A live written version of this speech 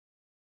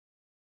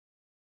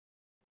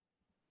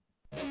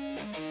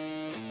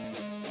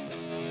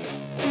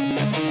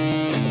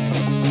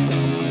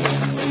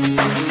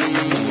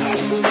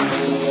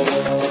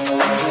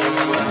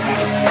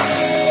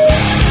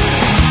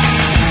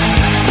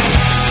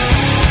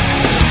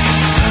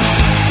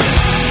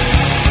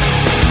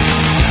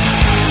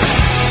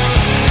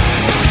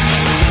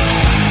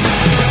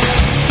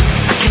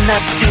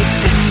cannot take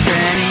this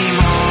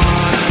anymore.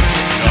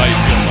 How you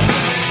feel, bud?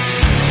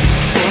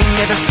 Saying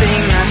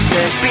everything I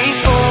said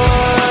before.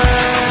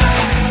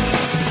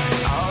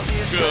 All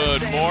these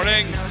Good words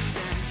morning. make no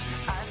sense.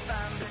 I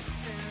found this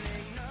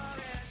in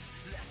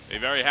ignorance. A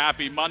very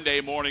happy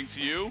Monday morning to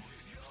you.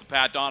 It's the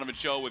Pat Donovan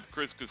Show with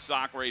Chris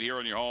Kasak right here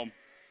on your home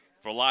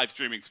for live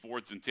streaming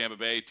sports in Tampa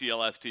Bay,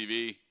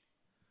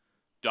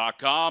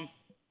 TLSTV.com.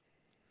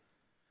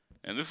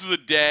 And this is a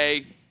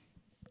day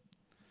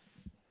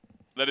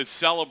that is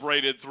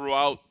celebrated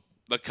throughout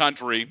the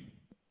country.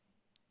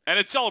 And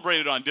it's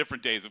celebrated on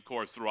different days, of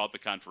course, throughout the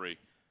country.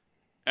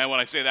 And when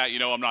I say that, you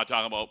know I'm not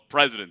talking about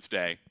President's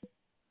Day.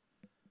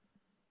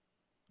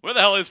 Where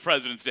the hell is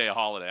President's Day a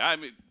holiday? I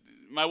mean,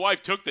 my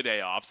wife took the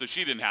day off, so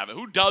she didn't have it.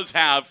 Who does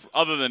have,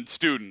 other than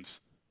students,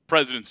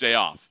 President's Day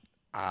off?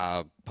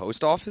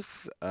 Post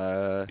office?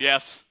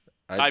 Yes,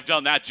 I've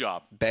done that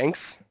job.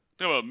 Banks?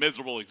 They have a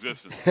miserable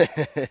existence.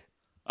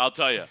 I'll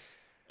tell you.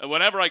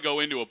 Whenever I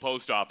go into a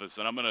post office,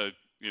 and I'm going to,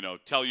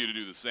 tell you to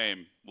do the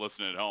same,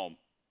 listening at home,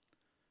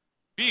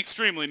 be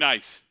extremely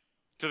nice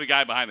to the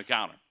guy behind the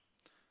counter.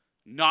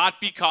 Not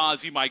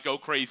because he might go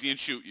crazy and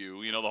shoot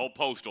you, the whole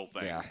postal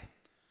thing. Yeah.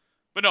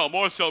 But no,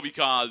 more so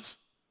because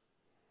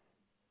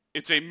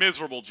it's a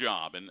miserable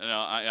job. And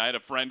I had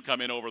a friend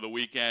come in over the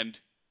weekend,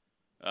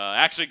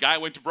 actually a guy I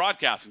went to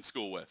broadcasting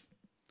school with.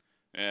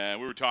 And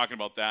we were talking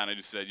about that, and I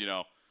just said,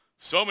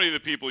 so many of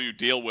the people you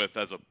deal with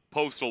as a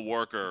postal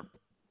worker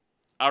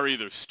are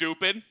either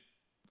stupid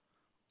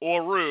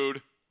or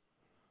rude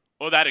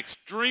or that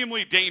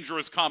extremely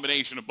dangerous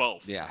combination of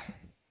both. Yeah.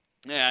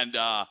 And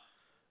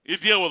you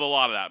deal with a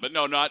lot of that. But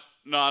no, not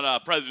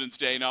President's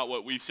Day, not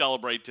what we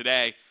celebrate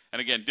today. And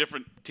again,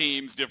 different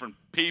teams, different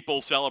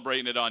people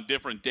celebrating it on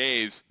different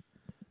days.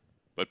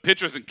 But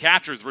pitchers and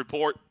catchers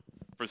report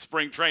for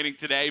spring training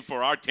today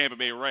for our Tampa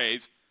Bay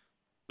Rays,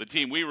 the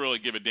team we really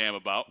give a damn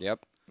about. Yep.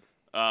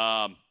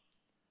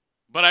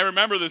 But I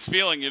remember this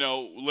feeling,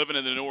 living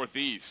in the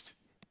Northeast.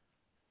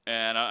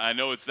 And I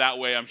know it's that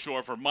way, I'm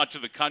sure, for much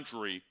of the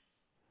country.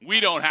 We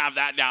don't have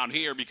that down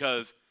here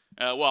because,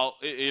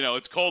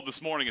 it's cold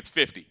this morning. It's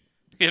 50.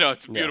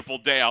 It's a beautiful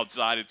day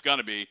outside. It's going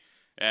to be.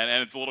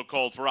 And it's a little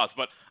cold for us.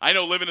 But I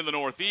know living in the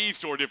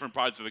Northeast or different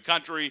parts of the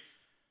country,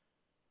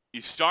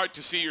 you start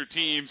to see your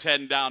teams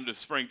heading down to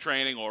spring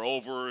training or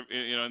over,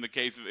 in the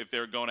case of if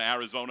they're going to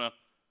Arizona.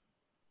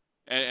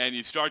 And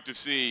you start to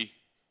see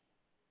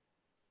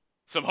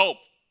some hope.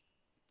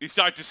 You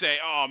start to say,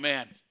 oh,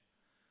 man,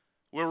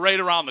 we're right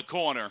around the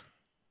corner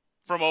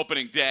from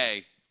opening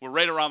day. We're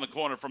right around the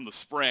corner from the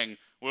spring.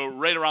 We're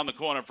right around the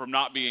corner from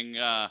not being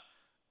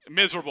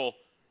miserable.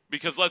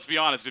 Because let's be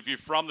honest, if you're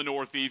from the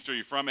Northeast or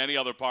you're from any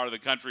other part of the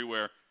country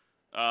where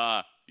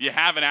you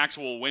have an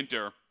actual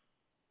winter,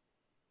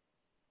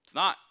 it's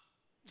not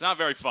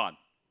very fun.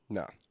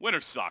 No. Winter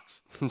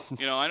sucks.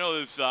 I know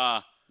there's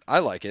I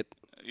like it.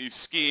 you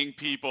skiing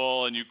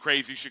people and you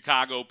crazy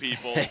Chicago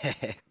people.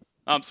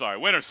 I'm sorry,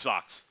 winter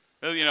sucks.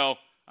 Originally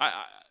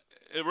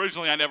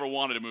I never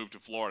wanted to move to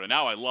Florida.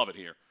 Now I love it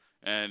here.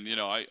 And,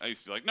 I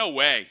used to be like, no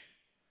way.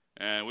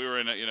 And we were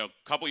in a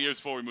couple years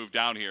before we moved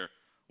down here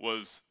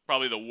was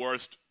probably the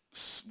worst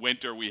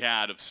winter we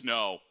had of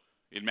snow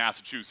in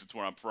Massachusetts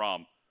where I'm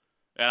from.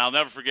 And I'll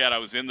never forget, I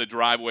was in the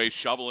driveway,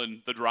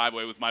 shoveling the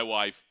driveway with my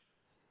wife.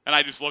 And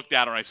I just looked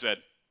at her and I said,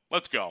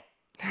 let's go.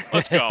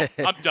 Let's go.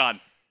 I'm done.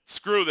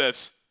 Screw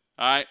this.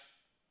 All right.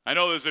 I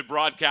know there's a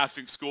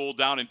broadcasting school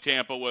down in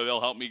Tampa where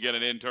they'll help me get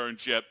an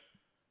internship.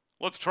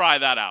 Let's try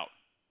that out.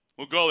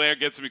 We'll go there,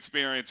 get some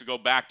experience, and go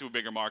back to a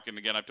bigger market. And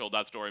again, I've told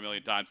that story a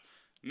million times.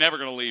 Never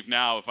going to leave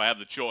now if I have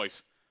the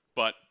choice.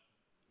 But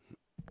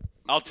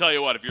I'll tell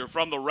you what, if you're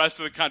from the rest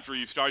of the country,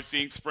 you start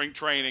seeing spring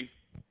training.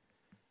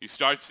 You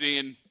start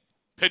seeing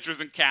pitchers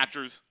and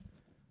catchers.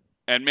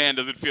 And, man,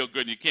 does it feel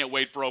good. And you can't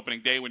wait for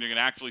opening day when you're going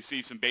to actually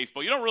see some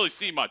baseball. You don't really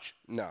see much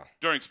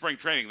during spring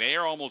training. They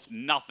air almost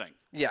nothing.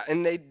 Yeah,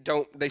 and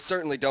they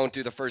certainly don't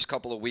do the first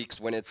couple of weeks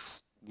when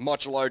it's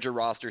much larger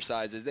roster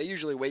sizes. They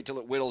usually wait till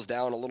it whittles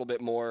down a little bit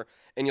more,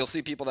 and you'll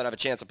see people that have a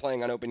chance of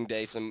playing on opening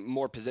day, some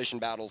more position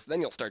battles. Then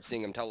you'll start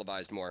seeing them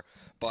televised more.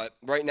 But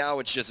right now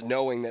it's just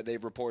knowing that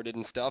they've reported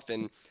and stuff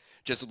and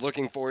just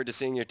looking forward to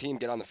seeing your team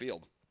get on the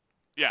field.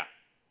 Yeah,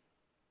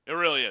 it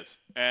really is.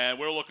 And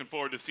we're looking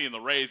forward to seeing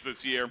the Rays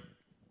this year.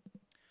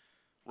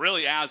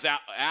 Really as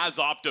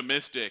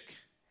optimistic,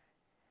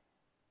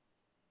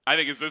 I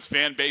think, as this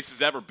fan base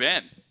has ever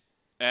been.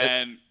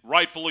 And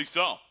rightfully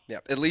so. Yeah,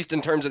 at least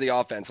in terms of the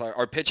offense.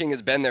 Our pitching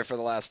has been there for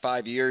the last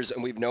 5 years,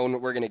 and we've known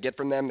what we're going to get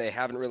from them. They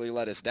haven't really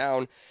let us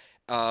down.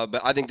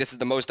 But I think this is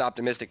the most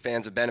optimistic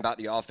fans have been about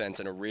the offense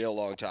in a real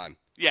long time.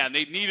 Yeah, and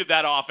they needed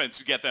that offense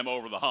to get them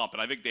over the hump,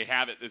 and I think they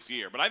have it this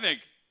year. But I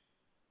think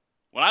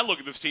when I look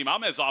at this team,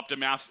 I'm as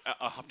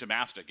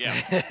optimistic, yeah.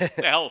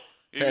 The hell,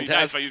 it'd be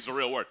nice if I use the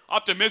real word.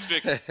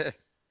 Optimistic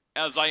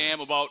as I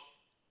am about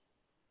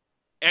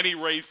any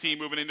Rays team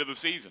moving into the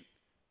season.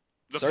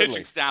 The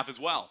pitching staff as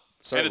well.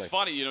 Certainly. And it's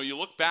funny, you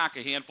look back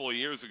a handful of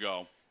years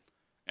ago,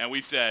 and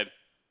we said,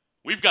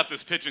 we've got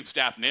this pitching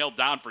staff nailed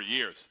down for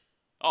years.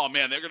 Oh,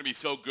 man, they're going to be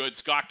so good.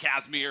 Scott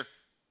Kazmir,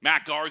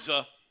 Matt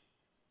Garza,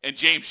 and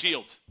James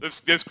Shields.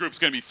 This group's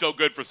going to be so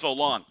good for so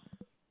long.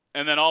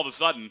 And then all of a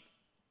sudden,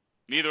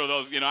 neither of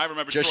those, I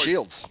remember just Troy,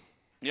 Shields.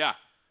 Yeah.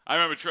 I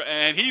remember Troy,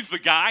 and he's the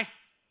guy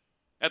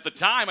at the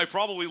time I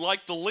probably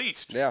liked the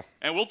least. Yeah.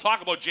 And we'll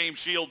talk about James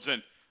Shields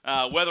and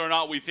whether or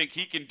not we think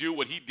he can do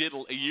what he did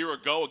a year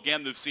ago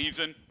again this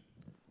season.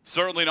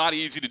 Certainly not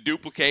easy to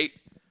duplicate.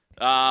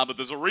 But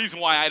there's a reason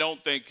why I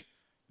don't think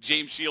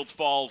James Shields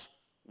falls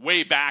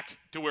way back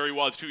to where he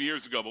was 2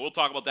 years ago. But we'll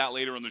talk about that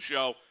later in the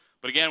show.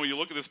 But again, when you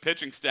look at this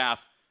pitching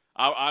staff,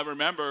 I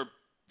remember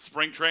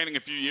spring training a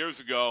few years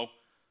ago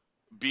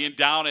being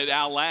down at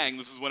Al Lang.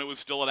 This is when it was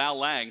still at Al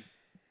Lang.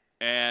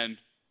 And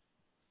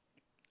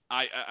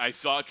I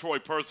saw Troy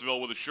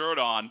Percival with a shirt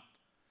on,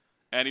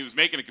 and he was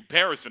making a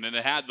comparison, and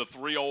it had the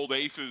three old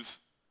aces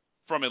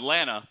from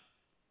Atlanta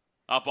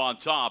up on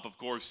top. Of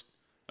course,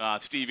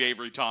 Steve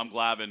Avery, Tom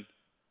Glavine,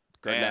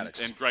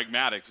 and Greg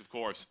Maddux, of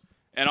course.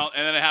 And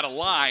then it had a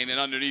line, and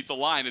underneath the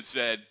line it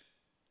said,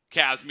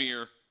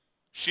 Kazmir,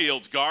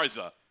 Shields,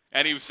 Garza.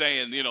 And he was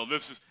saying,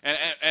 this is,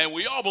 and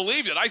we all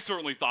believed it. I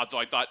certainly thought so.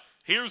 I thought,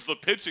 here's the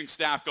pitching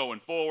staff going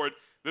forward.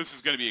 This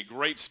is going to be a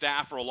great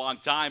staff for a long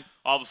time.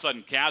 All of a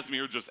sudden,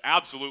 Kazmir just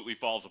absolutely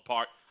falls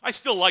apart. I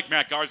still like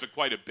Matt Garza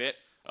quite a bit.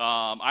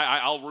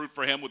 I'll root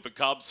for him with the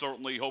Cubs.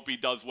 Certainly hope he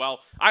does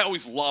well. I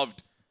always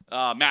loved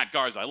Matt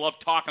Garza. I love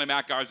talking to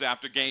Matt Garza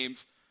after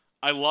games.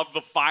 I love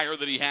the fire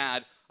that he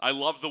had. I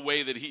love the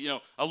way that he,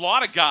 a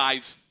lot of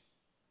guys,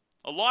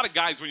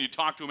 when you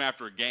talk to him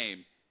after a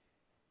game,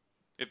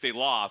 if they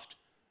lost,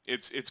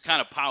 it's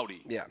kind of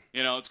pouty. Yeah.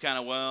 It's kind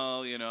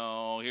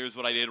of, here's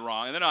what I did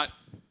wrong. And they're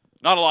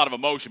not a lot of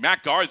emotion.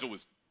 Matt Garza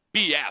was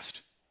BS'd.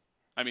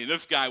 I mean,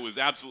 this guy was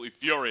absolutely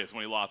furious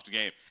when he lost a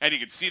game. And you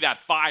could see that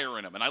fire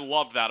in him. And I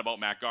love that about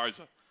Matt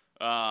Garza.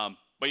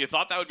 But you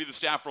thought that would be the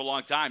staff for a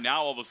long time.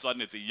 Now, all of a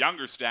sudden, it's a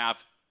younger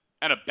staff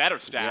and a better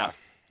staff. Yeah.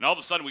 And all of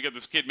a sudden, we get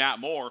this kid, Matt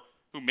Moore,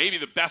 who may be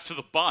the best of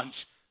the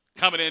bunch,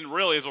 coming in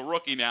really as a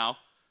rookie now.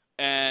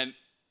 And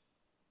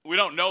we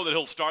don't know that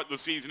he'll start the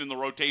season in the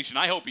rotation.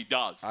 I hope he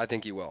does. I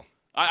think he will.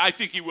 I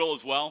think he will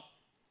as well.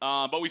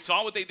 But we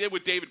saw what they did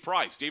with David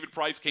Price. David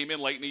Price came in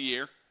late in the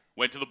year,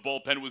 went to the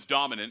bullpen, was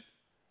dominant,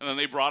 and then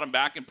they brought him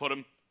back and put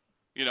him,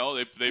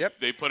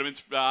 they put him in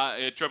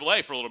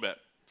AAA for a little bit.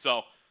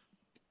 So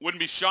wouldn't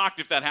be shocked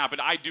if that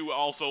happened. I do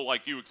also,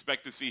 like you,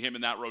 expect to see him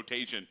in that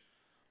rotation.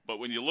 But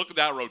when you look at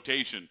that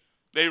rotation,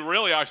 they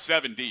really are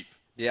 7 deep.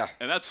 Yeah.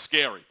 And that's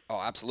scary. Oh,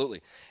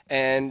 absolutely.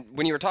 And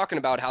when you were talking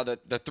about how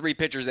the three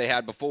pitchers they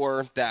had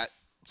before that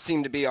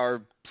seemed to be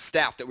our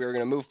staff that we were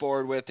going to move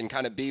forward with and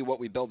kind of be what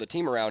we build a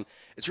team around,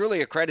 it's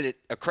really a credit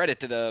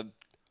to the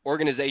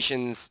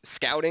organization's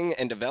scouting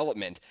and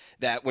development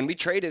that when we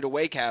traded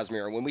away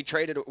Kazmir,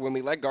 when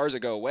we let Garza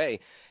go away,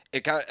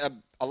 it kind of,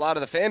 a lot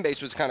of the fan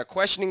base was kind of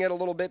questioning it a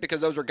little bit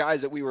because those were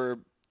guys that we were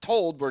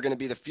told were going to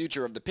be the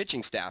future of the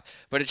pitching staff.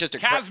 But it's just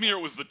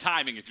Kazmir was the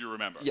timing, if you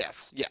remember.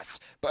 Yes.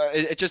 But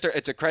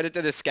it's a credit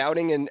to the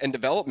scouting and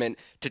development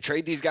to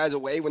trade these guys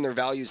away when their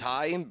value's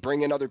high,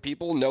 bring in other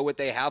people, know what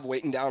they have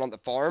waiting down on the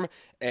farm.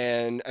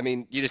 And, I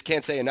mean, you just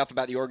can't say enough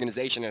about the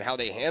organization and how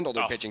they handle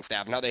their pitching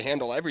staff and how they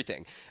handle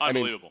everything.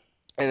 Unbelievable.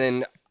 And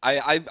then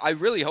I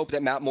really hope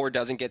that Matt Moore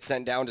doesn't get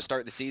sent down to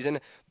start the season,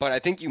 but I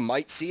think you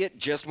might see it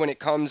just when it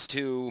comes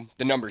to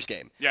the numbers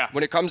game. Yeah.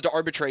 When it comes to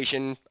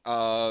arbitration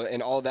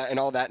and all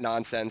that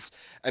nonsense.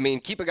 I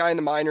mean, keep a guy in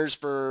the minors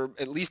for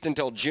at least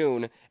until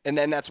June, and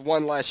then that's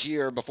one less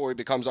year before he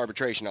becomes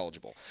arbitration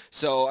eligible.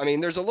 So, I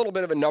mean, there's a little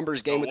bit of a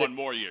numbers game with it. One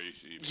more year.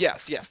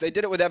 Yes. They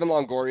did it with Evan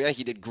Longoria.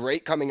 He did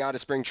great coming out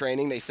of spring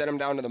training. They sent him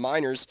down to the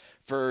minors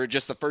for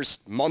just the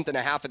first month and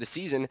a half of the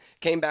season,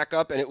 came back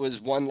up, and it was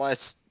one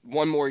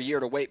more year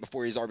to wait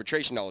before he's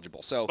arbitration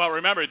eligible. So, but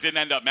remember, it didn't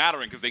end up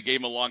mattering because they gave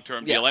him a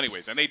long-term deal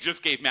anyways, and they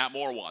just gave Matt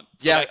Moore one.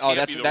 So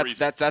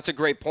that's a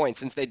great point.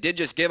 Since they did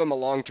just give him a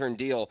long-term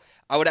deal,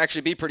 I would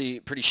actually be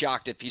pretty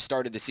shocked if he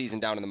started the season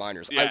down in the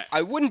minors. Yeah.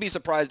 I wouldn't be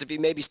surprised if he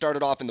maybe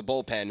started off in the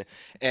bullpen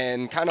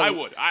and kind of. I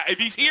would. If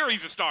he's here,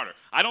 he's a starter.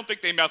 I don't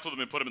think they mess with him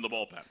and put him in the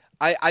bullpen.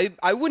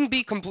 I wouldn't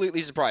be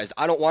completely surprised.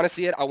 I don't want to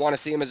see it. I want to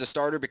see him as a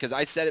starter because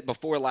I said it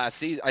before last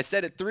season. I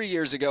said it 3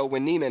 years ago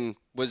when Neiman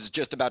was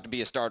just about to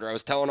be a starter. I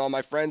was telling all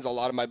my friends, a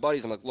lot of my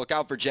buddies, I'm like, look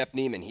out for Jeff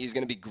Neiman. He's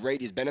going to be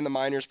great. He's been in the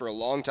minors for a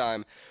long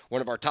time.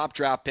 One of our top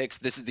draft picks.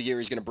 This is the year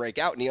he's going to break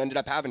out, and he ended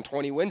up having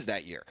 20 wins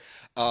that year.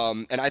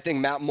 And I think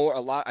Matt Moore,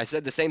 I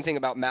said the same thing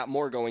about Matt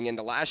Moore going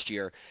into last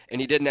year, and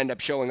he didn't end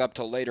up showing up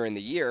till later in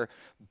the year,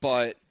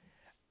 but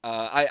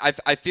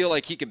I feel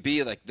like he could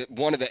be like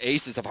one of the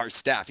aces of our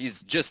staff.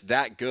 He's just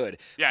that good.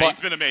 Yeah, he's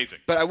been amazing.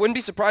 But I wouldn't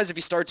be surprised if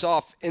he starts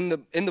off in the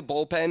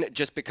bullpen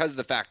just because of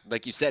the fact,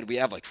 like you said, we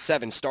have like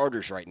 7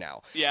 starters right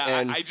now. Yeah,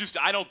 and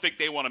I don't think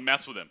they want to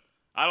mess with him.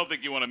 I don't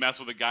think you want to mess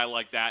with a guy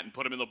like that and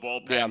put him in the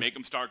bullpen, make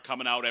him start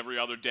coming out every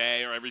other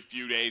day or every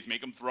few days,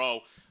 make him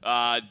throw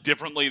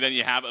differently than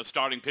you have a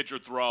starting pitcher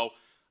throw.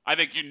 I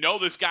think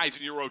this guy's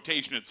in your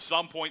rotation at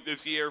some point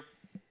this year.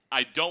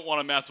 I don't want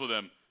to mess with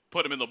him,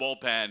 put him in the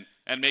bullpen,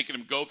 and making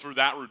him go through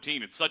that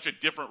routine. It's such a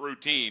different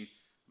routine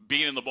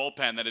being in the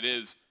bullpen than it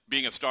is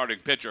being a starting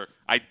pitcher,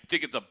 I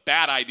think it's a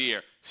bad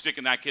idea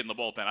sticking that kid in the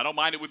bullpen. I don't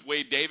mind it with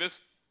Wade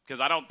Davis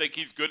because I don't think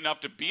he's good enough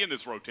to be in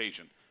this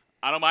rotation.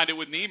 I don't mind it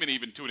with Neiman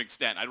even to an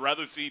extent. I'd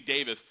rather see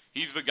Davis.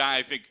 He's the guy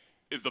I think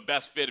is the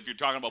best fit if you're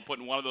talking about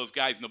putting one of those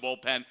guys in the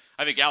bullpen.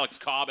 I think Alex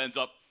Cobb ends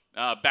up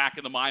back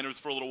in the minors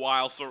for a little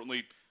while,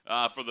 certainly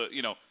for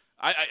the,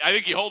 I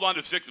think you hold on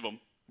to 6 of them.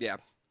 Yeah.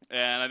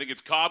 And I think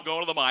it's Cobb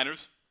going to the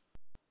minors.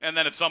 And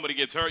then if somebody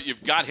gets hurt,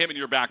 you've got him in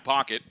your back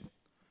pocket.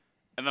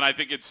 And then I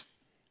think is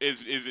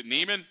it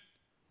Neiman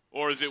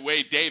or is it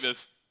Wade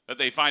Davis that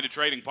they find a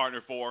trading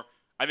partner for?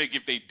 I think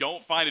if they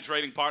don't find a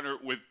trading partner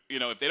with,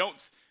 if they don't,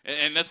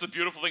 and that's the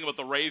beautiful thing about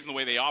the Rays and the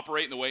way they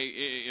operate and the way,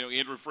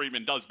 Andrew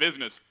Friedman does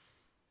business.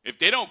 If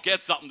they don't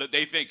get something that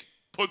they think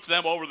puts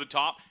them over the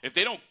top, if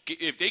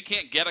they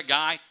can't get a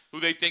guy who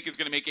they think is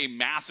going to make a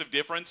massive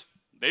difference,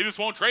 they just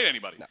won't trade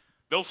anybody. No.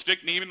 They'll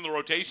stick Neiman in the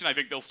rotation. I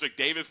think they'll stick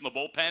Davis in the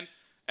bullpen.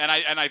 And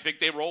I think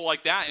they roll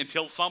like that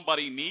until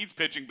somebody needs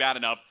pitching bad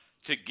enough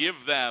to give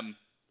them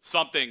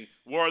something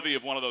worthy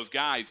of one of those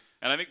guys.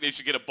 And I think they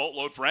should get a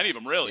boatload for any of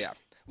them, really. Yeah.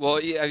 Well,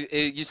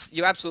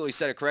 you absolutely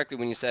said it correctly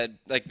when you said,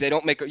 like, you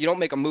don't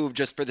make a move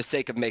just for the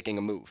sake of making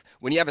a move.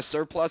 When you have a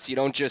surplus, you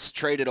don't just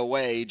trade it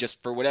away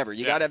just for whatever.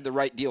 You got to have the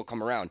right deal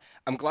come around.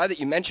 I'm glad that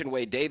you mentioned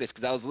Wade Davis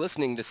because I was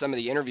listening to some of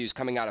the interviews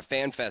coming out of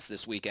FanFest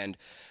this weekend,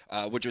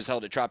 which was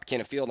held at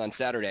Tropicana Field on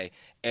Saturday,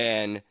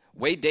 and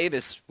Wade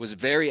Davis was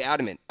very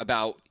adamant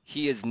about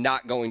he is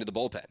not going to the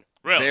bullpen.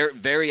 Really? Very,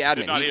 very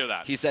adamant. Did not hear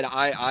that. He said,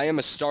 I am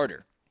a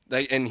starter.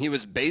 And he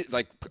was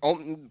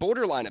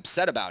borderline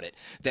upset about it.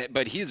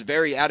 But he is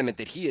very adamant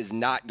that he is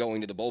not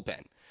going to the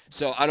bullpen.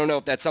 So I don't know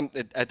if that's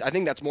something. I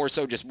think that's more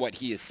so just what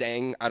he is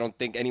saying. I don't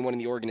think anyone in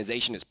the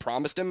organization has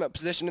promised him a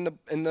position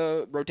in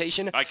the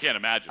rotation. I can't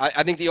imagine.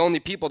 I think the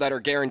only people that are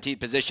guaranteed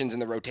positions in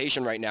the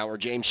rotation right now are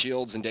James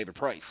Shields and David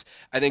Price.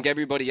 I think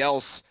everybody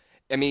else.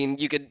 I mean,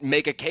 you could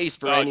make a case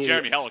for any.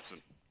 Jeremy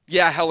Hellickson.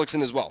 Yeah,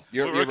 Hellickson as well.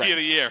 You're Rookie right. of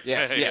the year.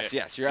 Yes,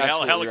 yes. You're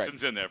absolutely right.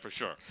 Hellickson's in there for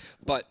sure.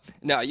 But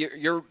no,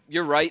 you're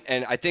right,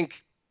 and I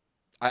think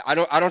I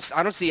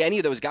don't see any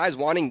of those guys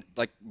wanting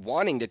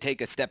to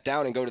take a step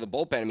down and go to the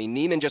bullpen. I mean,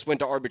 Neiman just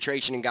went to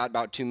arbitration and got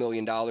about $2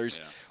 million. Yeah.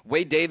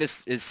 Wade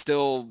Davis is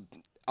still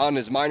on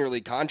his minor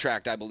league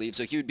contract, I believe,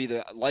 so he would be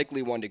the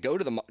likely one to go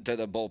to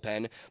the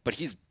bullpen. But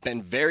he's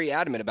been very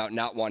adamant about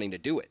not wanting to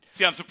do it.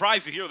 See, I'm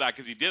surprised to hear that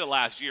because he did it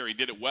last year. He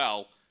did it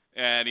well.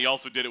 And he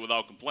also did it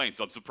without complaints.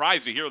 So I'm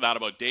surprised to hear that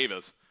about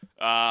Davis.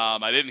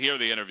 I didn't hear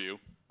the interview.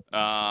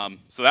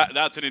 So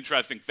that's an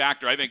interesting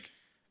factor. I think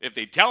if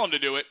they tell him to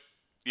do it,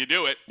 you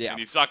do it. Yeah. And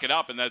you suck it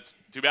up, and that's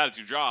too bad. It's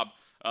your job.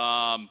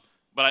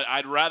 But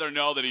I'd rather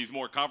know that he's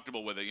more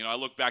comfortable with it. I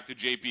look back to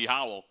J.P.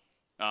 Howell.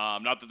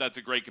 Not that that's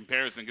a great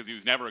comparison because he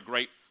was never a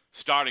great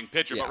starting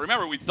pitcher. Yeah. But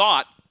remember, we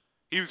thought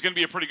he was going to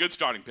be a pretty good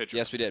starting pitcher.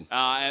 Yes, we did.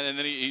 And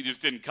then he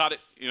just didn't cut it.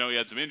 He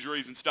had some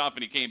injuries and stuff,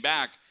 and he came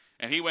back.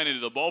 And he went into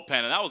the bullpen,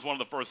 and that was one of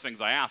the first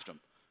things I asked him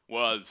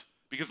was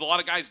because a lot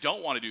of guys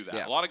don't want to do that.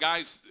 Yeah. A lot of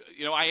guys,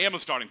 I am a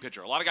starting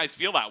pitcher. A lot of guys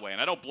feel that way,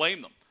 and I don't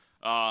blame them.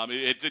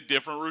 It's a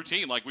different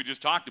routine like we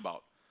just talked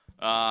about.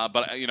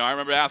 But, I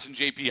remember asking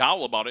J.P.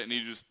 Howell about it, and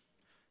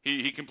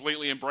he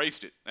completely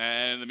embraced it.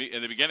 And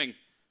in the beginning,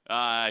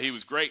 he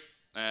was great,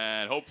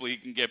 and hopefully he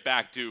can get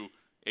back to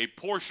a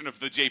portion of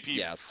the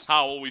J.P.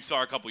 Howell we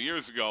saw a couple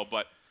years ago.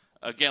 But,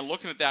 again,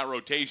 looking at that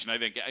rotation, I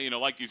think,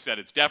 like you said,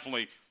 it's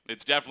definitely,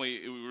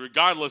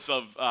 regardless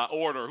of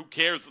order, who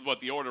cares what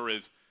the order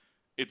is,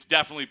 it's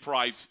definitely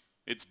Price,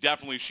 it's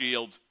definitely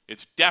Shields,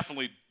 it's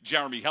definitely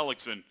Jeremy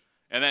Hellickson.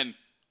 And then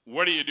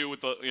what do you do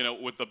with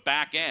the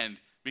back end?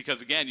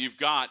 Because, again, you've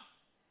got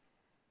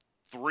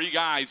 4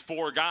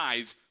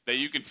 guys that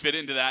you can fit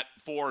into that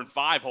 4 and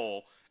 5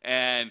 hole.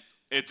 And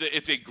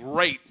it's a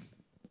great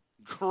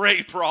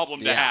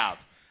problem to have.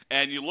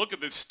 And you look at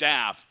this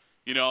staff,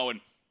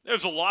 and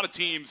there's a lot of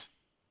teams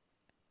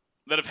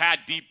that have had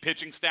deep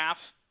pitching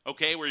staffs,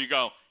 okay, where you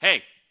go,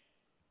 hey,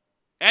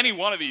 any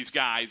one of these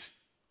guys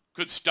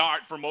could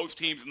start for most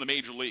teams in the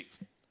major leagues.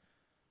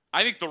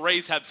 I think the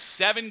Rays have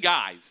 7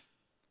 guys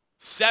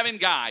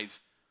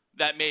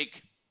that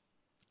make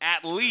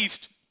at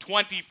least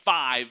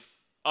 25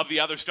 of the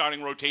other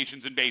starting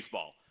rotations in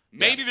baseball.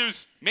 Maybe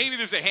there's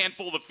a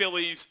handful of the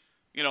Phillies,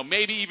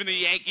 maybe even the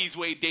Yankees,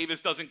 Wade Davis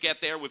doesn't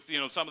get there with,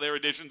 some of their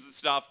additions and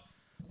stuff.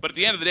 But at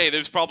the end of the day,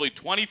 there's probably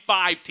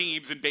 25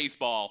 teams in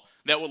baseball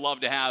that would love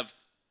to have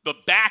the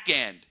back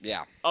end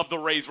of the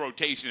Rays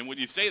rotation. And when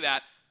you say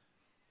that,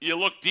 you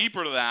look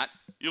deeper to that.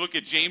 You look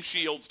at James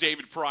Shields,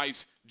 David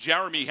Price,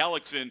 Jeremy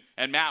Hellickson,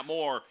 and Matt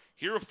Moore.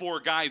 Here are 4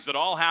 guys that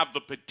all have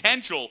the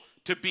potential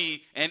to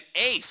be an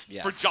ace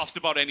for just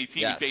about any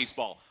team in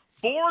baseball.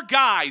 4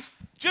 guys,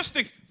 just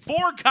think,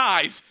 4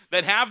 guys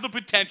that have the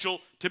potential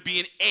to be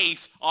an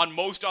ace on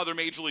most other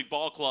Major League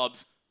Ball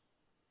clubs.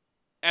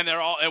 And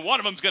one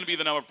of them is going to be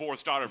the number 4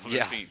 starter for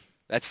the team.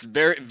 That's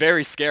very,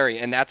 very scary,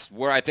 and that's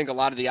where I think a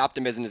lot of the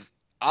optimism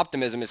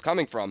is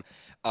coming from.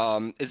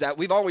 Is that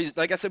we've always,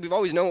 like I said, we've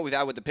always known what we've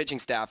had with the pitching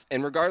staff,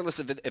 and regardless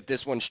of if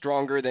this one's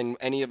stronger than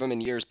any of them in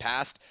years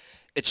past,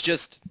 it's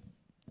just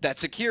that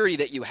security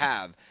that you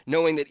have,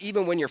 knowing that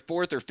even when your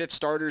fourth or fifth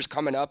starter's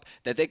coming up,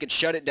 that they could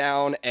shut it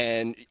down,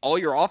 and all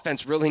your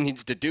offense really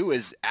needs to do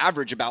is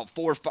average about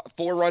four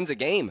runs a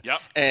game.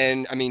 Yep.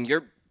 And, I mean,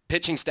 your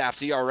pitching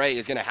staff's ERA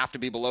is going to have to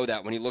be below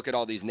that when you look at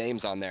all these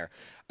names on there.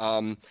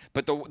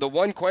 But the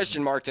one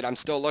question mark that I'm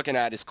still looking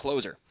at is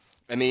closer.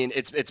 I mean,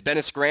 it's been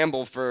a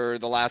scramble for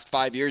the last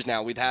 5 years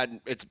now.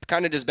 It's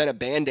kind of just been a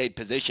Band-Aid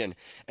position,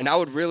 and I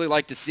would really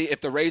like to see if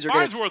the Rays are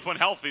going to... Farnsworth, when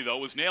healthy, though,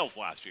 was nails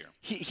last year.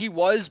 He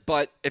was,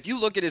 but if you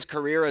look at his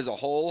career as a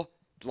whole,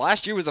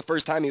 last year was the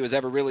first time he was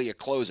ever really a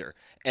closer,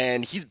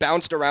 and he's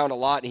bounced around a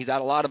lot, and he's had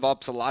a lot of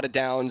ups, a lot of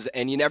downs,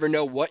 and you never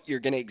know what you're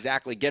going to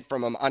exactly get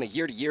from him on a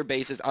year-to-year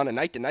basis, on a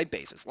night-to-night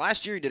basis.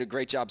 Last year he did a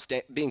great job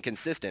being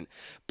consistent,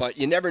 but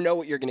you never know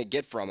what you're going to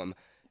get from him.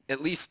 At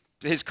least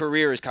his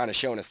career has kind of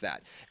shown us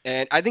that.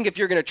 And I think if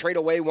you're going to trade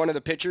away one of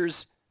the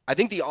pitchers, I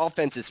think the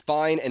offense is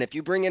fine. And if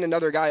you bring in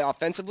another guy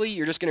offensively,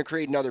 you're just going to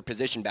create another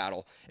position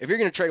battle. If you're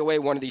going to trade away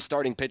one of these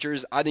starting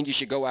pitchers, I think you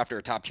should go after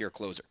a top-tier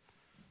closer.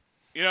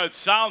 You know, it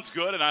sounds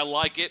good, and I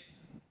like it.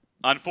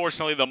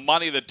 Unfortunately, the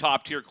money that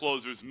top-tier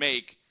closers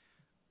make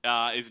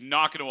is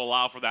not going to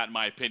allow for that, in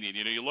my opinion.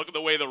 You know, you look at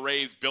the way the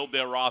Rays build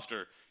their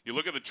roster. You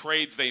look at the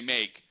trades they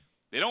make.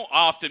 They don't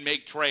often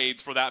make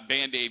trades for that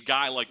Band-Aid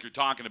guy like you're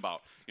talking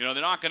about. You know,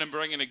 they're not going to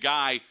bring in a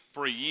guy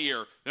for a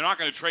year. They're not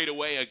going to trade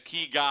away a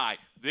key guy.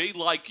 They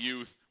like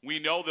youth. We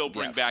know they'll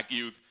bring back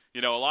youth.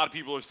 You know, a lot of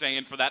people are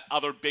saying for that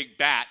other big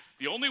bat.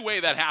 The only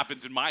way that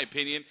happens, in my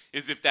opinion,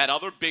 is if that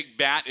other big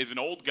bat is an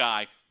old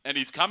guy and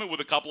he's coming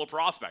with a couple of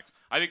prospects.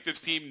 I think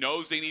this team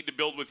knows they need to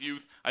build with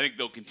youth. I think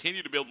they'll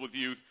continue to build with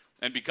youth.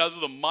 And because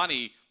of the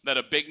money that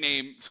a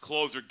big-name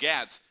closer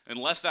gets,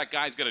 unless that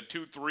guy's got a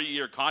 2-3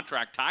 year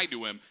contract tied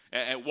to him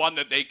and one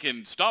that they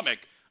can stomach,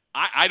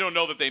 I don't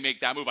know that they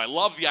make that move. I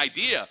love the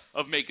idea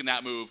of making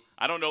that move.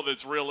 I don't know that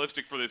it's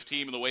realistic for this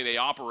team and the way they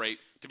operate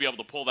to be able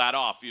to pull that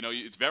off. You know,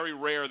 it's very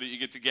rare that you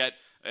get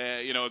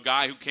a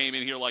guy who came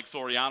in here like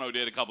Soriano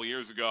did a couple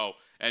years ago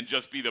and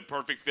just be the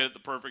perfect fit at the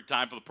perfect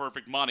time for the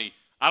perfect money.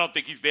 I don't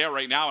think he's there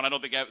right now, and I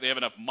don't think they have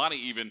enough money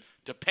even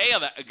to pay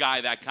a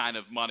guy that kind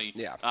of money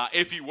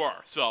if he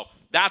were. So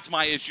that's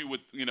my issue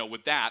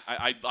with that.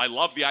 I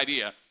love the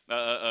idea.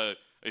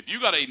 If you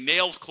got a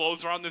nails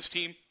closer on this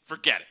team,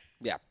 forget it.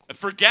 Yeah.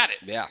 Forget it.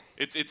 Yeah.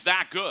 It's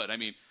that good. I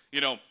mean,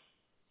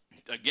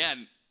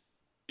 again,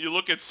 you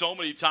look at so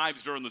many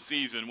times during the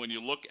season when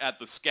you look at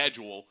the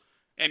schedule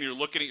and you're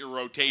looking at your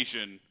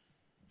rotation,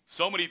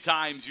 so many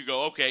times you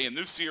go, okay, in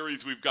this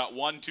series we've got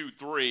 1, 2,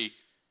 3,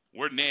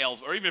 we're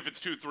nails, or even if it's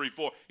 2, 3,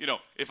 4,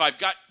 if I've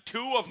got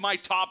 2 of my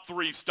top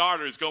 3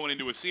 starters going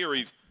into a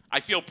series,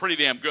 I feel pretty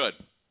damn good.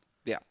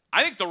 Yeah.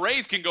 I think the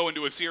Rays can go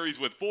into a series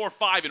with 4,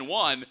 5, and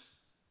 1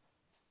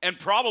 and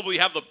probably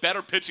have the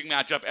better pitching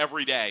matchup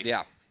every day.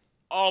 Yeah.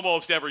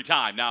 Almost every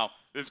time. Now,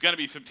 there's going to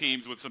be some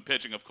teams with some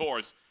pitching, of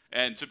course,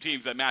 and some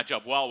teams that match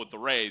up well with the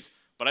Rays.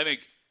 But I think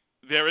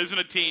there isn't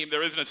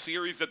a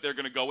series that they're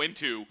going to go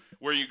into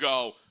where you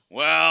go,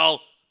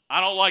 well,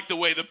 I don't like the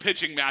way the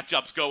pitching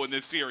matchups go in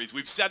this series.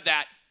 We've said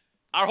that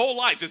our whole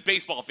lives as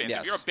baseball fans.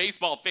 Yes. If you're a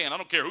baseball fan, I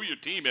don't care who your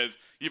team is,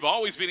 you've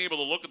always been able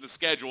to look at the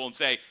schedule and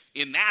say,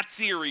 in that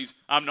series,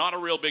 I'm not a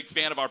real big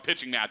fan of our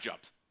pitching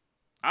matchups.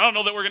 I don't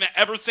know that we're going to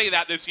ever say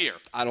that this year.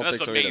 I don't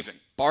think so amazing. either.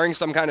 Barring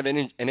some kind of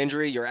an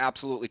injury, you're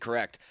absolutely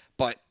correct.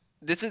 But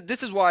this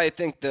is why I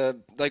think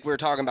like we were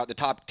talking about, the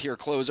top tier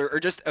closer, or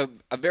just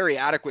a very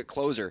adequate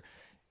closer,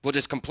 will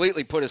just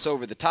completely put us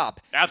over the top.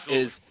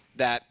 Absolutely. Is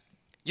that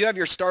you have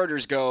your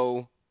starters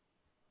go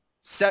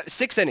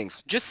 6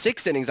 innings, just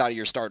 6 innings out of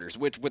your starters,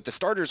 which with the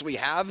starters we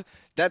have,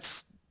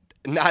 that's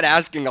not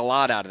asking a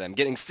lot out of them.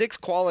 Getting 6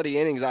 quality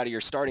innings out of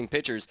your starting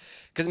pitchers.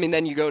 Because,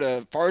 then you go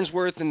to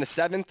Farnsworth in the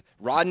 7th,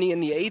 Rodney in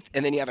the 8th,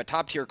 and then you have a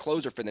top-tier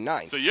closer for the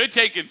 9th. So you're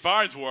taking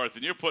Farnsworth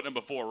and you're putting him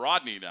before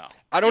Rodney now.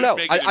 I don't know.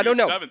 I don't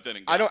know. 7th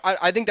inning guy.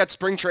 I think that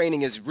spring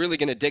training is really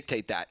going to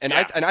dictate that. And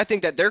I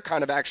think that they're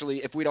kind of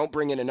actually, if we don't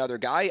bring in another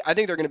guy, I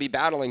think they're going to be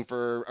battling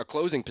for a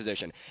closing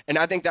position. And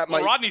I think that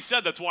might... Rodney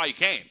said that's why he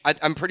came.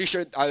 I'm pretty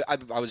sure,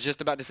 I was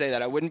just about to say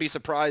that. I wouldn't be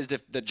surprised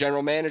if the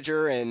general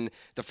manager and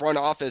the front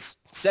office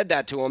said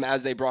that to him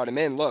as they brought him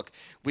in. Look,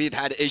 we've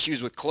had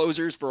issues with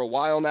closers for a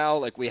while now.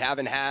 Like, we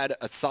haven't had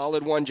a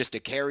solid one just to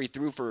carry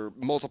through for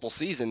multiple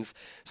seasons.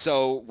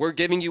 So we're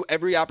giving you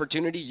every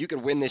opportunity. You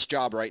could win this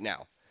job right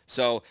now.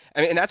 So,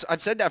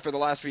 I've said that for the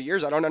last few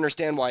years. I don't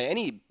understand why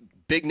any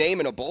big name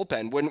in a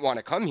bullpen wouldn't want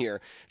to come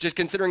here, just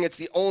considering it's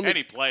the only...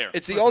 Any player.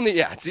 It's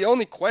the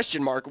only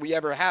question mark we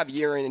ever have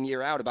year in and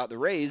year out about the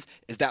Rays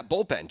is that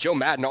bullpen. Joe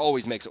Madden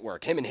always makes it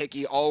work. Him and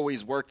Hickey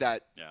always work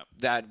that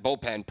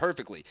bullpen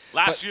perfectly.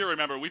 Last year,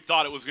 remember, we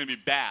thought it was going to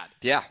be bad.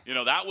 Yeah.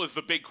 That was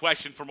the big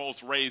question for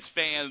most Rays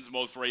fans,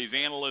 most Rays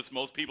analysts,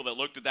 most people that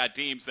looked at that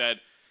team said,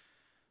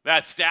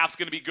 that staff's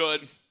going to be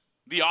good.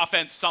 The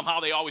offense, somehow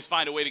they always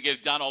find a way to get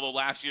it done, although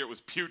last year it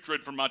was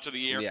putrid for much of the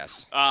year.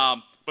 Yes.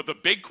 But the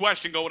big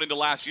question going into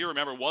last year,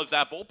 remember, was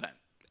that bullpen.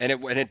 And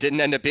it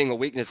didn't end up being a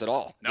weakness at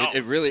all. No,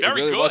 it really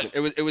good. wasn't.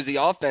 It was the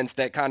offense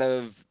that kind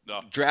of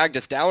dragged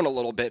us down a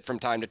little bit from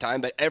time to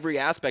time. But every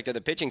aspect of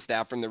the pitching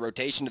staff, from the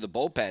rotation to the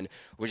bullpen,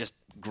 was just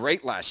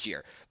great last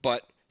year.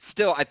 But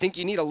still, I think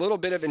you need a little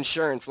bit of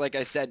insurance, like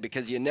I said,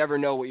 because you never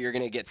know what you're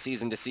going to get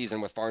season to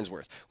season with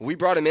Farnsworth. When we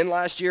brought him in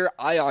last year,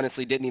 I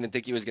honestly didn't even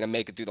think he was going to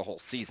make it through the whole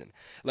season.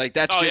 Like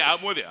that's. Oh yeah,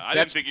 I'm with you. I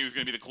didn't think he was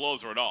going to be the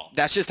closer at all.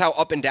 That's just how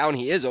up and down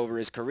he is over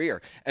his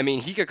career. I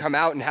mean, he could come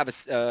out and have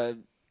a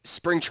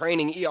spring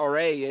training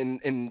ERA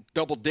in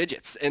double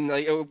digits, and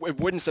like, it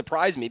wouldn't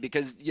surprise me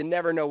because you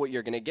never know what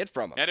you're going to get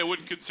from him. And it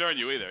wouldn't concern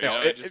you either.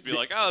 It'd just be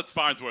like, oh, it's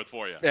Farnsworth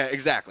for you. Yeah,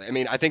 exactly. I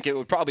mean, I think it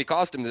would probably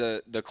cost him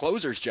the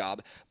closer's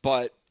job,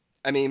 but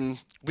I mean,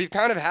 we've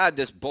kind of had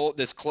this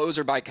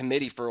closer by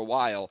committee for a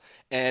while,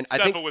 and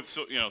except I think for with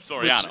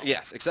Soriano.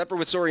 Yes, except for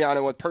with Soriano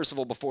and with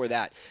Percival before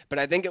that. But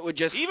I think it would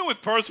just even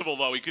with Percival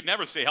though, he could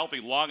never stay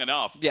healthy long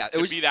enough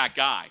to be that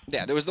guy.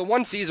 Yeah, there was the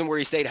one season where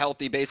he stayed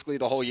healthy basically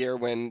the whole year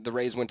when the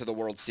Rays went to the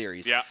World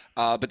Series. Yeah.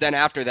 But then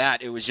after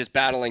that, it was just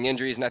battling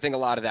injuries, and I think a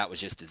lot of that was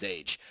just his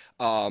age.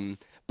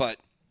 But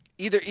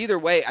either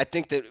way, I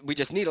think that we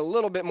just need a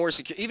little bit more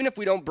secure. Even if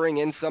we don't bring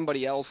in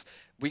somebody else,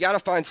 we got to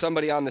find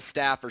somebody on the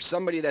staff or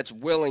somebody that's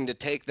willing to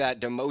take that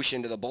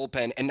demotion to the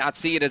bullpen and not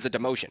see it as a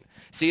demotion.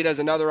 See it as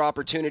another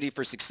opportunity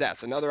for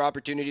success, another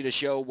opportunity to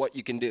show what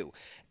you can do.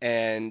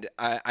 And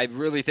I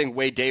really think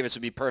Wade Davis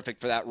would be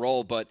perfect for that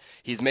role, but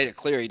he's made it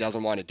clear he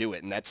doesn't want to do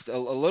it, and that's a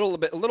little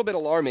bit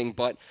alarming.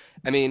 But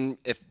I mean,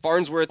 if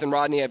Farnsworth and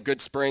Rodney have good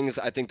springs,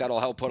 I think that'll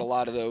help put a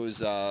lot of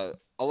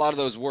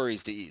those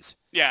worries to ease.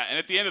 Yeah, and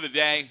at the end of the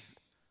day,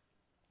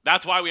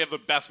 that's why we have the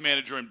best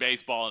manager in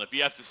baseball. And if he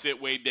has to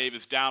sit Wade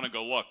Davis down and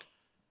go, look,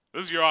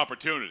 this is your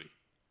opportunity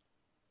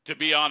to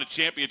be on a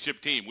championship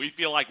team. We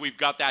feel like we've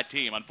got that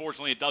team.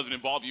 Unfortunately, it doesn't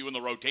involve you in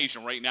the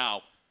rotation right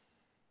now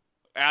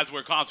as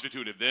we're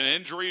constituted. Then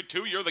injury,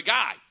 too, you're the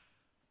guy.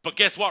 But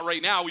guess what?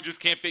 Right now, we just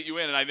can't fit you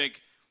in. And I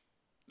think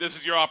this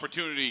is your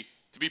opportunity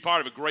to be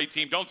part of a great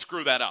team. Don't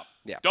screw that up.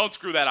 Yeah. Don't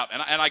screw that up.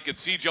 And I could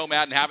see Joe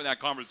Madden having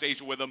that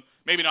conversation with him.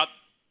 Maybe not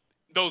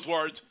those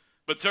words,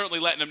 but certainly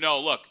letting him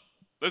know, look,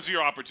 this is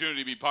your opportunity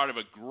to be part of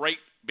a great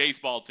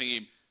baseball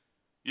team.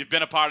 You've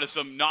been a part of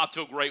some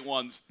not-so-great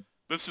ones.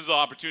 This is an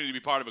opportunity to be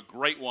part of a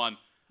great one.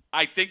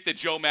 I think that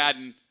Joe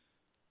Madden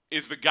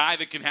is the guy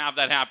that can have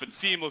that happen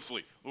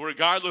seamlessly.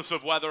 Regardless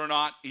of whether or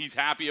not he's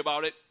happy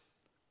about it,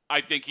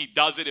 I think he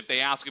does it if they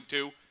ask him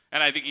to,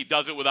 and I think he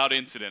does it without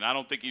incident. I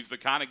don't think he's the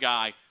kind of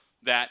guy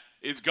that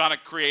is going to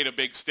create a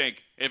big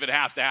stink if it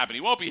has to happen.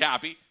 He won't be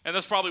happy, and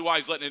that's probably why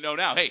he's letting it know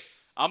now. Hey,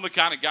 I'm the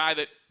kind of guy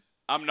that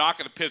I'm not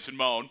going to piss and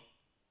moan.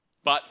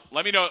 But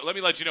let me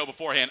let you know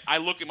beforehand, I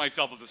look at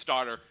myself as a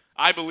starter.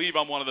 I believe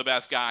I'm one of the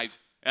best guys,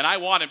 and I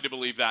want him to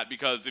believe that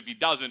because if he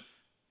doesn't,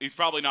 he's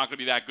probably not going to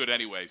be that good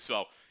anyway.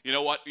 So, you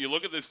know what? You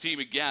look at this team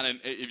again,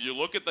 and if you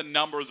look at the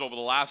numbers over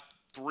the last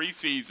 3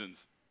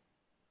 seasons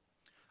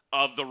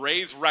of the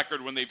Rays'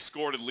 record when they've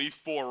scored at least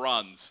 4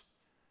 runs,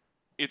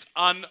 it's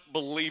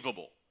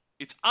unbelievable.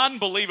 It's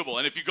unbelievable.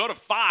 And if you go to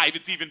 5,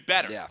 it's even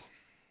better. Yeah.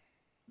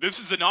 This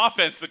is an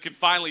offense that can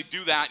finally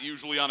do that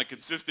usually on a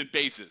consistent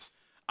basis.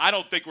 I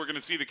don't think we're going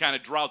to see the kind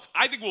of droughts.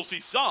 I think we'll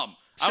see some.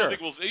 Sure. I don't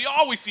think you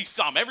always see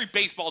some. Every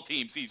baseball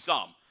team sees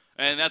some.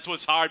 And that's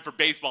what's hard for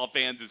baseball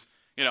fans is,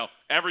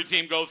 every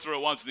team goes through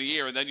it once in a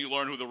year, and then you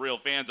learn who the real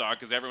fans are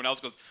because everyone else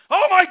goes,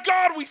 oh, my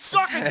God, we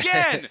suck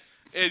again.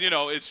 And,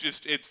 it's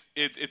just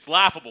it's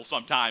laughable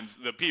sometimes,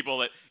 the people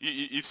that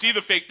you see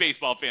the fake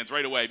baseball fans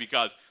right away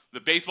because the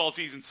baseball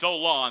season's so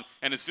long,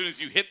 and as soon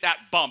as you hit that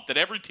bump that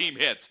every team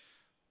hits,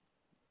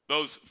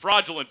 those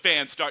fraudulent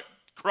fans start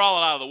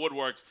crawling out of the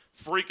woodworks,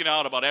 freaking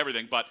out about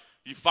everything. But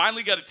you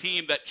finally got a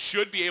team that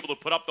should be able to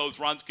put up those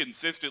runs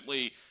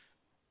consistently,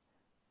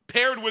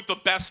 paired with the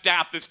best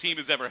staff this team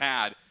has ever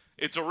had.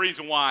 It's a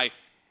reason why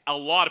a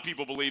lot of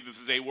people believe this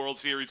is a World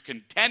Series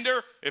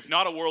contender, if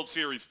not a World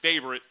Series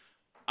favorite.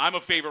 I'm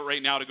a favorite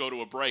right now to go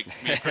to a break.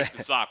 Me and Chris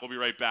Kasak. We'll be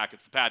right back.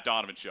 It's the Pat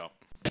Donovan Show.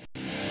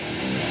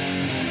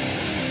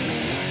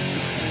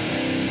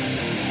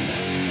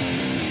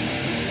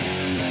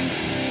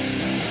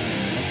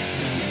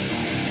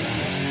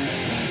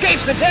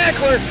 Escapes the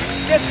tackler,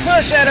 gets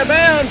pushed out of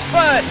bounds,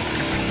 but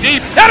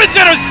deep, and it's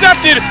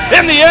intercepted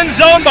in the end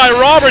zone by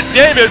Robert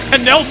Davis,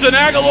 and Nelson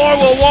Aguilar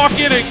will walk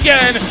in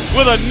again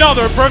with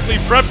another Berkeley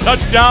Prep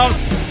touchdown.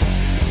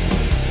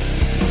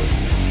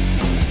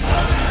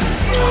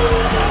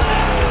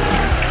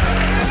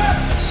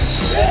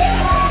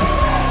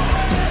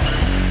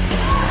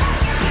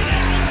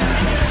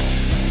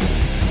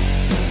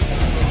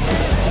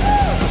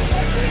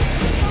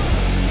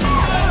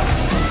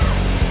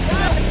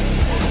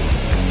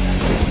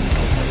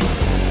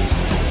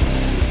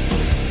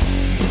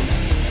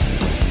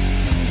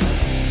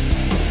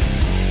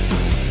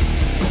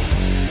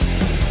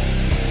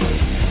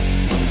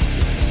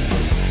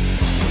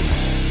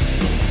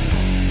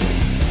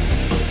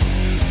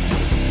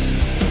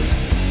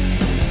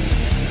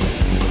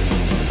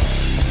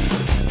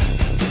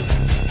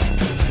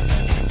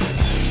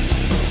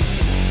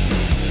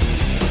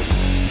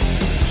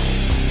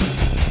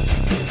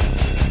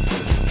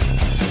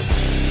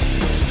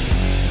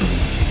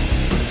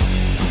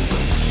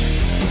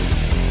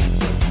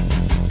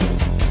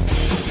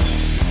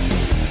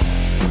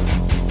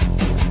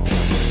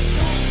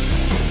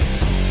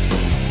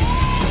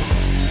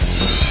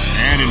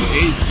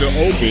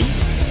 open.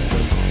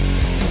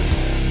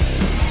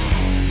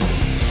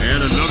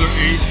 And another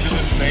ace to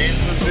the same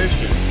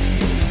position.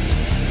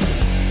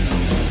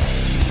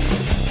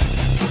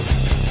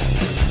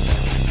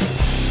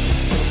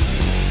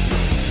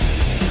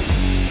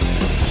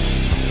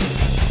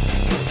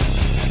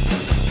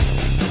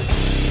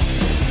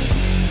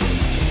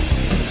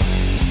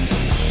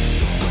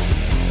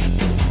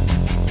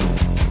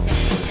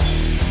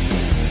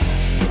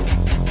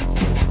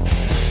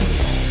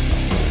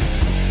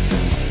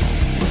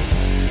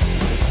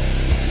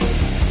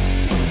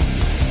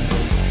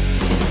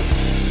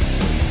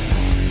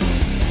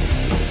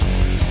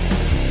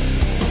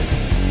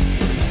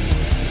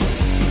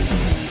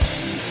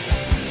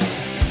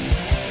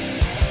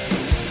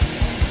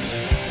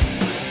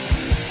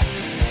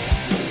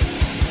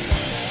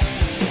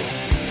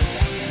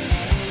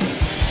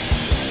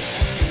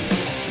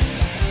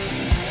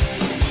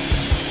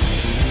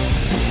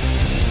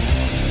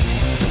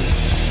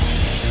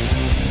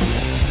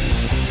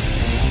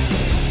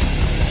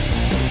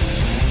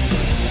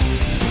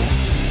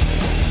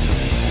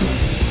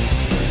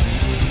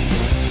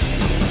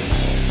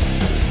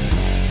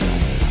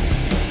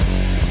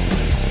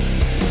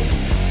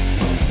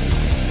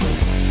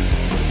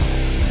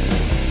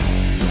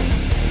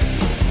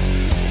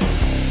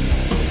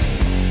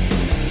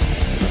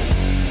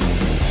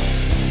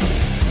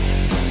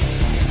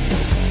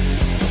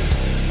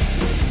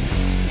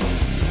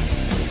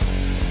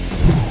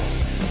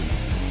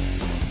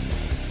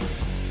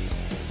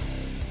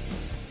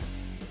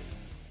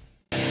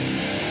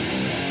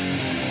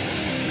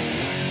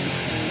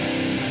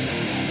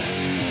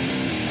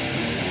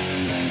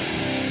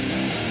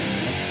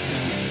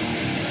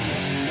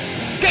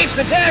 Escapes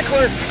the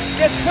tackler,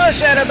 gets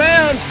pushed out of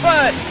bounds,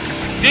 but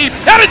Deep,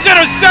 and it's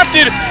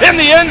intercepted in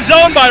the end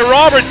zone by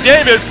Robert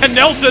Davis, and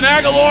Nelson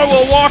Aguilar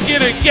will walk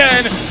in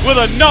again with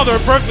another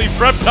Berkeley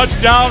Prep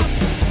touchdown.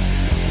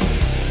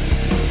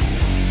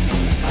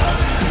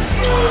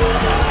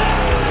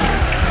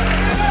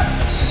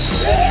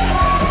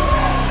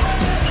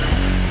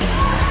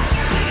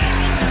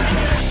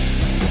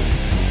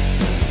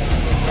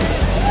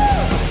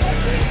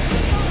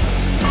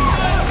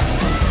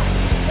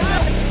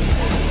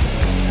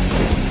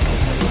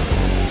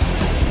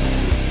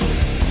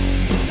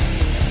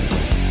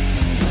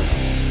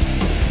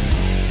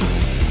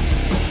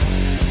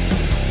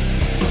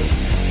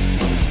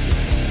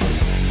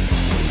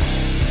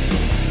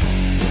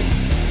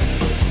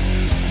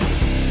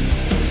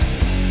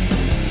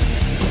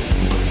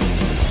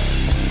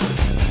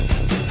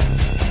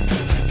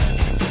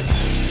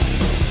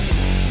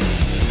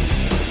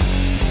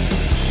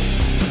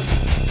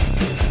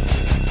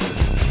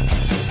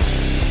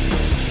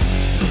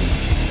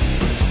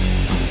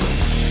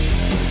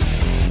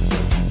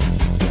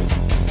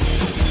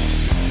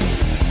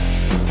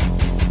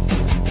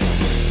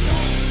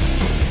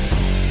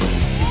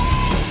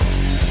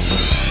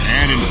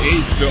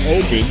 To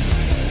open.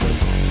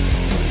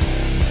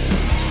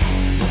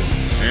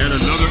 And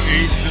another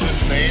ace to the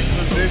same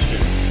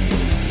position.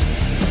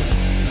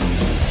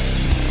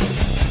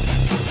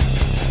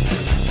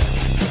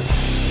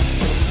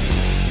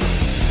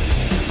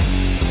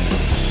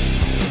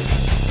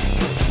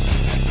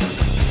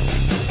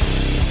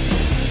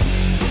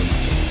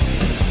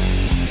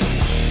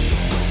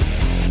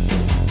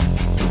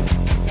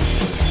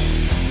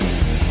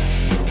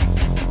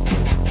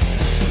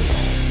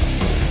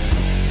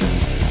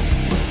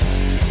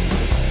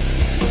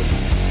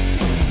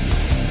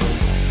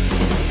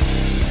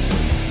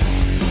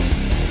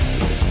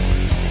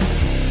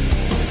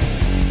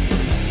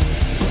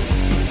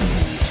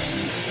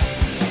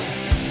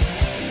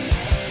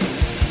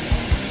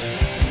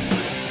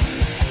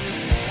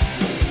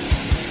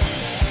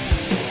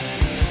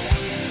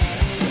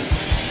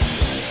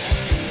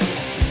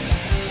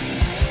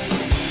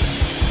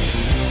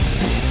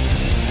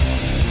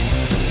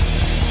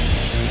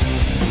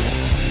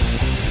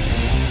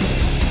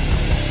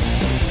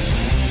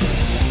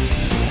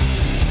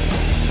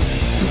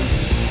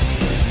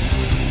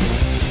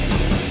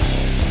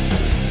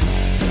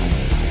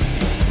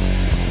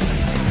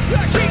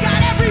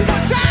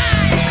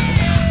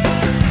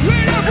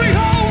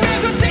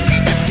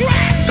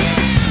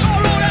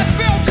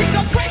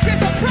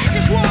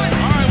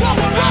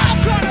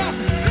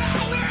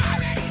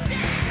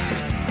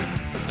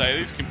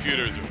 These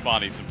computers are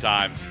funny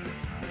sometimes.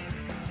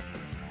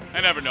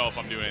 I never know if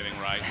I'm doing anything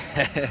right.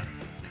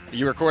 Are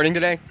you recording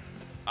today?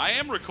 I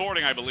am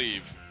recording, I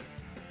believe.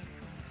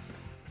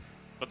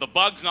 But the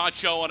bug's not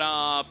showing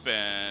up,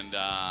 and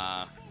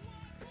I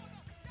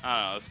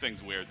don't know, this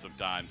thing's weird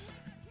sometimes.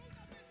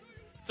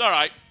 It's all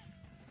right.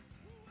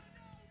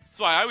 That's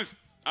why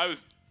I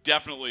was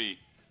definitely,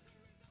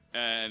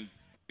 and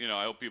you know,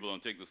 I hope people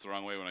don't take this the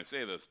wrong way when I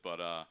say this,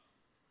 but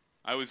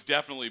I was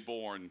definitely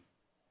born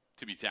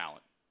to be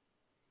talent.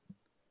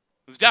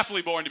 I was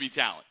definitely born to be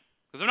talent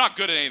because I'm not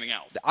good at anything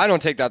else. I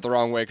don't take that the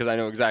wrong way because I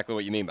know exactly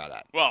what you mean by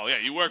that. Well, yeah,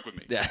 you work with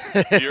me. Yeah.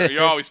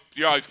 you're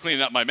always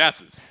cleaning up my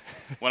messes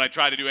when I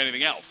try to do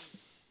anything else.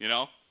 You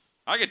know,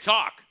 I can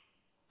talk,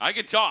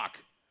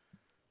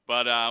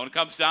 But when it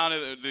comes down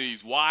to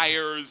these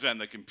wires and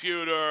the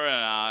computer,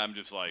 and I'm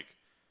just like,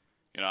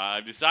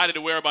 I've decided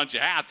to wear a bunch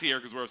of hats here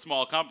because we're a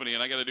small company,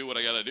 and I got to do what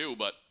I got to do.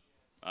 But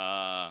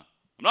I'm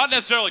not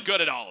necessarily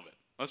good at all of it.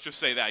 Let's just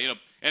say that.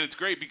 And it's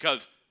great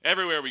because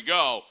everywhere we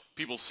go,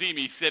 people see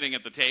me sitting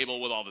at the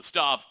table with all the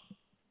stuff,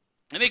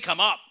 and they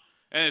come up,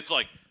 and it's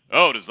like,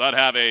 oh, does that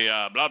have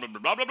a blah, blah, blah,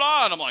 blah, blah,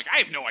 blah? And I'm like, I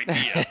have no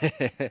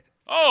idea.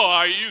 Oh,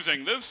 are you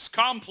using this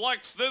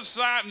complex, this,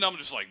 that? And I'm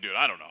just like, dude,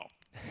 I don't know.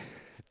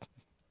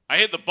 I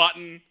hit the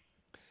button.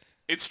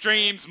 It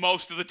streams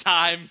most of the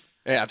time.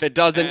 Yeah, if it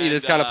doesn't, you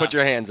just kind of put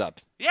your hands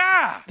up.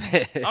 Yeah.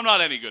 I'm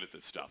not any good at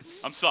this stuff.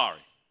 I'm sorry.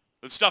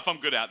 The stuff I'm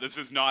good at, this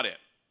is not it.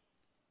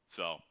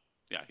 So,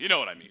 yeah, you know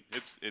what I mean.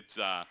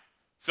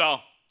 So,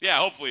 yeah,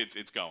 hopefully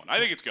it's going. I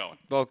think it's going.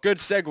 Well, good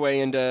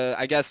segue into,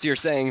 I guess you're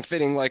saying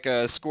fitting like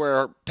a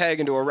square peg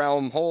into a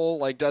round hole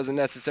like doesn't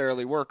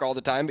necessarily work all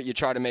the time, but you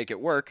try to make it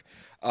work.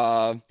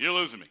 You're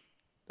losing me.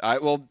 All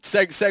right, well,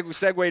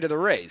 segue to the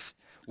Rays,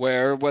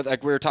 where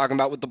like we were talking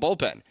about with the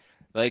bullpen.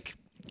 Like,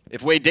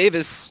 if Wade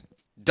Davis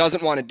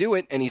doesn't want to do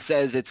it and he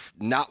says it's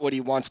not what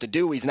he wants to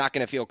do, he's not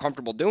going to feel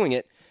comfortable doing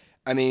it.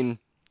 I mean,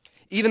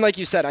 even like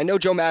you said, I know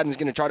Joe Maddon's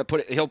going to try to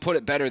put it, he'll put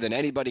it better than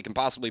anybody can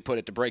possibly put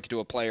it to break to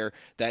a player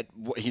that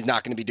he's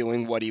not going to be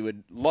doing what he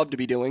would love to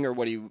be doing or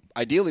what he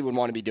ideally would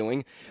want to be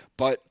doing.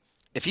 But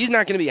if he's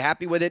not going to be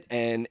happy with it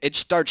and it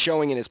starts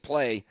showing in his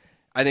play,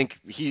 I think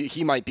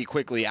he might be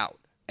quickly out.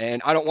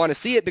 And I don't want to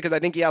see it because I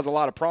think he has a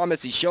lot of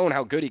promise. He's shown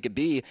how good he could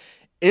be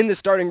in the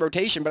starting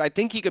rotation, but I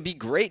think he could be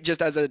great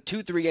just as a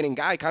 2-3 inning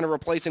guy, kind of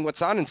replacing what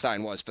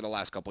Sonnenstein was for the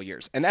last couple of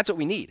years. And that's what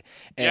we need.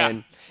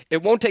 And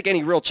it won't take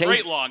any real change.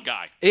 Great long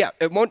guy. Yeah,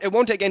 it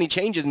won't take any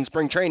changes in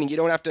spring training. You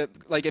don't have to,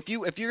 like, if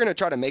you're going to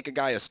try to make a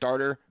guy a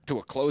starter to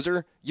a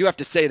closer, you have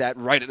to say that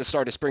right at the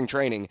start of spring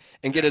training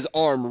and get his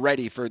arm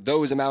ready for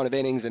those amount of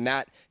innings and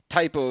that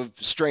type of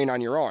strain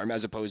on your arm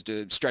as opposed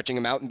to stretching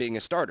him out and being a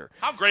starter.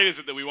 How great is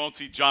it that we won't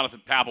see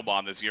Jonathan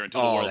Papelbon this year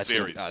until the World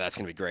Series? That's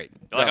going to be great.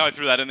 You like how I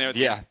threw that in there?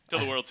 Yeah.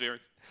 Until the World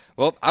Series?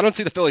 Well, I don't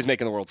see the Phillies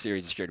making the World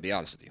Series this year, to be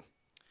honest with you.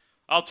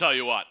 I'll tell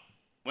you what.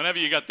 Whenever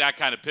you got that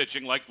kind of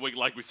pitching, like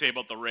we say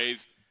about the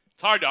Rays,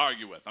 it's hard to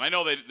argue with. And I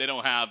know they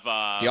don't have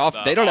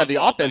they don't have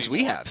the offense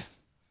we have.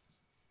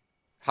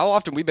 How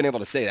often we've been able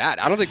to say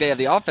that? I don't think they have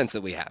the offense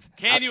that we have.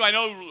 Can you? I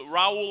know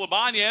Raul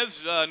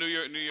Ibanez, New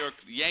York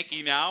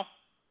Yankee now.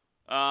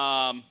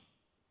 I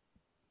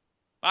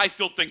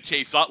still think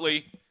Chase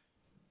Utley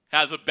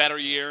has a better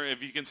year if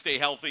he can stay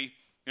healthy.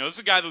 This is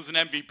a guy that's an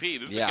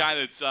MVP. This is a guy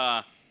that's,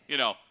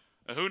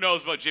 who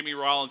knows about Jimmy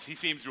Rollins? He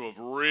seems to have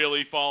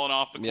really fallen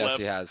off the cliff. Yes,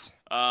 he has.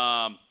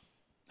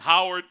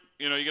 Howard,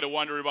 you got to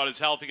wonder about his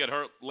health. He got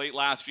hurt late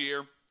last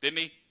year, didn't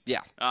he?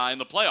 Yeah. In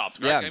the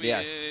playoffs, correct? Yeah, I mean,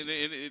 yes.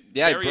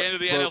 Very end of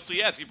the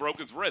NLCS, he broke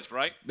his wrist,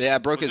 right? Yeah,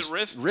 broke his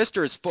wrist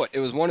or his foot.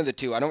 It was one of the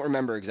two. I don't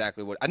remember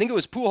exactly what. I think it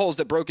was Pujols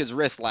that broke his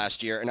wrist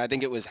last year, and I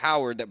think it was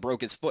Howard that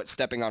broke his foot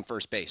stepping on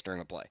first base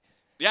during a play.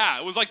 Yeah,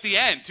 it was like the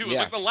end, too. It was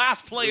like the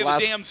last play of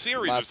the damn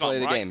series or something, last play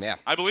of the game, yeah.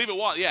 I believe it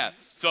was, yeah.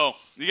 So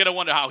you got to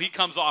wonder how he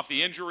comes off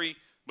the injury.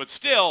 But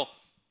still,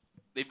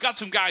 they've got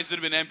some guys that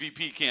have been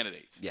MVP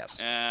candidates. Yes.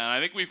 And I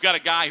think we've got a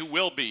guy who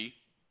will be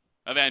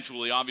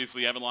eventually,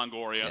 obviously, Evan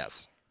Longoria.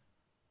 Yes.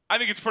 I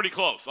think it's pretty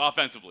close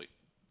offensively.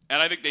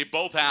 And I think they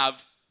both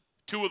have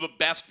two of the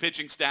best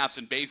pitching staffs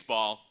in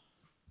baseball.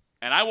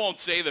 And I won't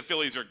say the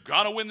Phillies are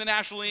going to win the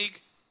National League.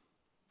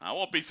 I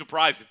won't be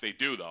surprised if they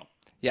do, though.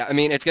 Yeah, I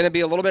mean, it's going to be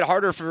a little bit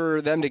harder for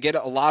them to get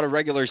a lot of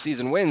regular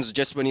season wins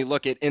just when you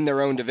look at in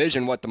their own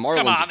division what the Marlins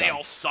have done. Come on, they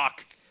all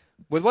suck.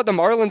 With what the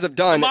Marlins have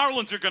done. The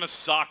Marlins are going to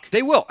suck.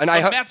 They will. And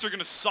the Mets are going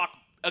to suck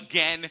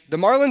again. The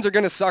Marlins are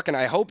going to suck, and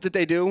I hope that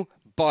they do,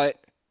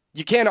 but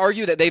you can't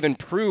argue that they've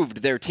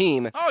improved their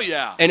team. Oh,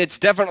 yeah. And it's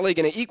definitely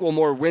going to equal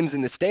more wins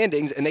in the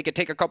standings, and they could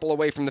take a couple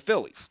away from the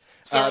Phillies.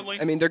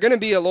 Certainly. I mean, they're going to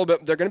be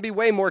they're going to be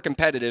way more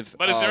competitive.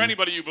 But is there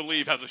anybody you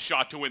believe has a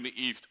shot to win the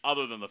East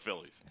other than the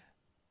Phillies?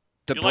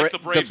 You like the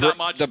Braves that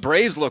much? The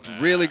Braves looked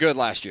really good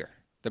last year.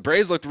 The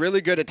Braves looked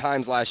really good at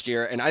times last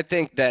year, and I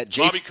think that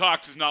Bobby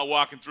Cox is not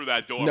walking through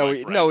that door.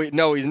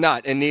 No, he's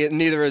not, and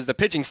neither is the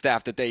pitching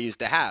staff that they used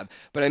to have.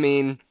 But I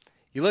mean,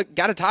 you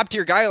got a top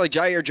tier guy like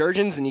Jair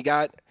Jurgens, and you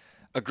got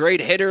a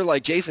great hitter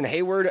like Jason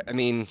Hayward. I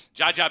mean,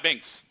 Jaja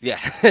Binks. Yeah,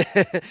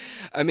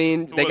 I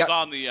mean, who was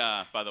on the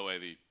by the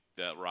way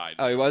that ride.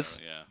 Oh, he was.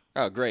 Yeah.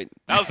 Oh, great.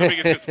 That was the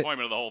biggest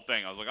disappointment of the whole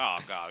thing. I was like, oh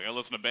god, I gotta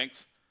listen to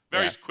Binks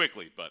very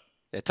quickly, but.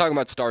 Yeah, talking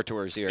about Star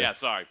Tours here. Yeah,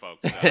 sorry,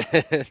 folks.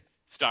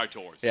 Star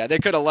Tours. Yeah, they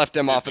could have left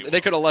him off. They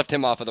could have left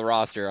him off of the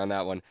roster on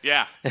that one.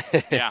 Yeah,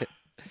 yeah.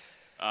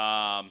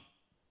 I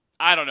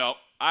don't know.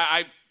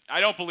 I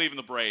don't believe in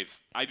the Braves.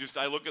 I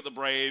look at the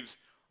Braves.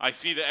 I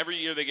see that every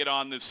year they get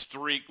on this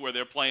streak where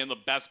they're playing the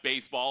best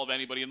baseball of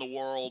anybody in the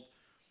world.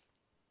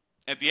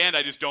 At the end,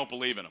 I just don't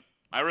believe in them.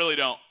 I really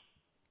don't.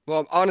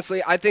 Well,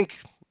 honestly, I think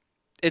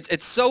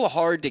it's so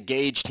hard to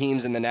gauge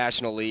teams in the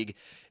National League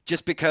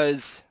just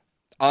because.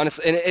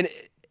 Honestly, and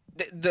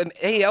the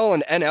AL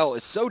and NL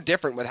is so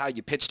different with how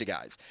you pitch to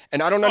guys.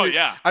 And I don't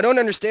I don't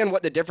understand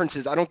what the difference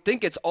is. I don't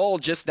think it's all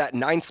just that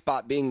ninth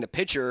spot being the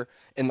pitcher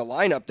in the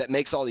lineup that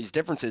makes all these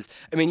differences.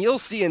 I mean, you'll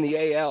see in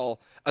the AL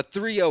a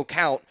 3-0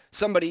 count,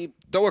 somebody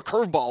throw a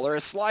curveball or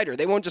a slider.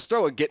 They won't just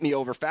throw a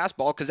get-me-over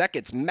fastball because that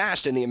gets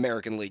mashed in the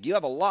American League. You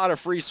have a lot of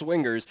free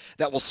swingers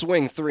that will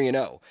swing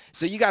 3-0.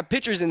 So you got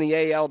pitchers in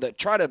the AL that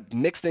try to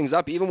mix things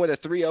up, even with a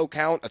 3-0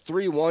 count, a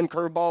 3-1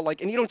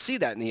 curveball, and you don't see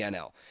that in the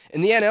NL.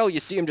 In the NL, you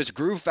see them just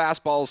groove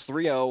fastballs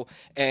 3-0,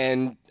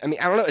 and, I mean,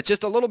 I don't know, it's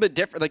just a little bit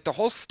different. Like, the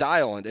whole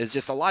style is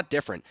just a lot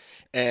different.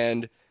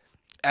 And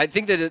I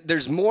think that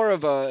there's more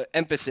of a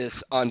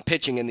emphasis on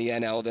pitching in the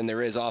NL than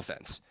there is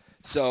offense.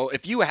 So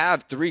if you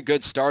have 3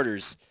 good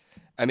starters,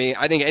 I mean,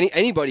 I think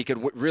anybody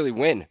could really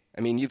win.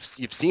 I mean, you've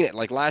seen it.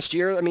 Like last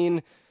year, I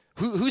mean,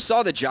 who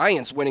saw the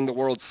Giants winning the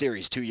World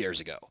Series 2 years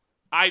ago?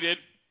 I did.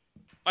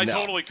 I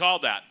totally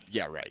called that.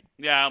 Yeah, right.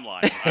 Yeah, I'm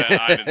lying.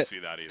 I didn't see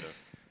that either.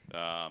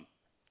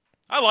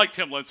 I like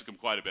Tim Lincecum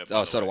quite a bit.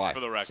 So do I.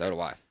 For the record. So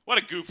do I. What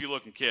a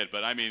goofy-looking kid,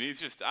 but I mean,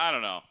 he's just, I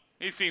don't know.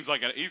 He seems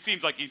like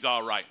he's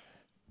all right.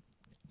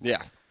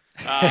 Yeah.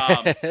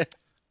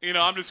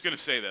 I'm just gonna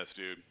say this,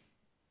 dude.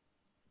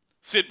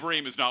 Sid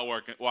Bream is not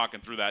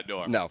walking through that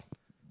door. No.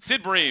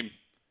 Sid Bream,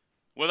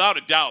 without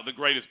a doubt, the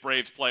greatest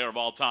Braves player of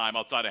all time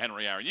outside of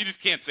Henry Aaron. You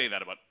just can't say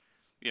that about,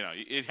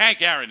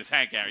 Hank Aaron is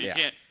Hank Aaron. You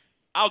can't,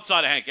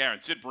 outside of Hank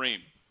Aaron, Sid Bream,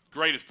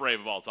 greatest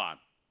Brave of all time.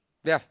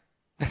 Yeah.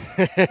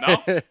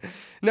 No?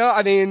 No,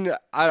 I mean,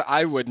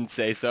 I wouldn't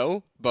say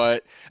so,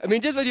 but, I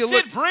mean, just when you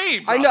Sid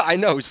Bream, bro. I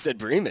know who Sid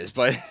Bream is,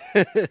 but,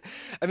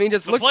 I mean,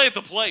 just the look. play at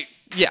the plate.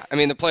 Yeah, I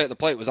mean, the play at the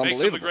plate was Makes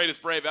unbelievable. him the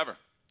greatest Brave ever.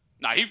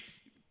 Nah,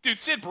 dude,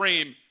 Sid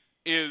Bream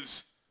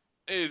is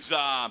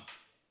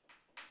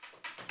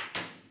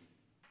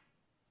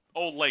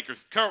old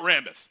Lakers, Kurt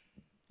Rambis.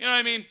 You know what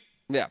I mean?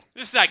 Yeah.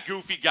 Just that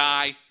goofy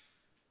guy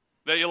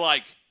that you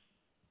like.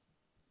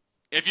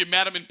 If you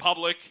met him in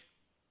public,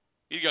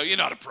 you go, "You're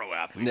not a pro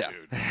athlete,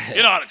 dude.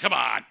 You're not. Come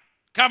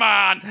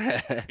on.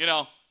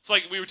 It's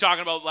like we were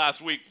talking about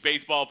last week: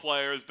 baseball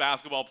players,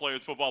 basketball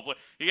players, football players.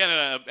 You get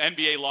in an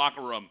NBA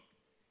locker room,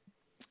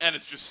 and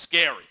it's just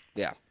scary.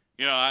 Yeah.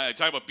 I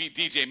talk about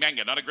DJ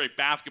Menga, not a great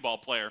basketball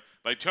player,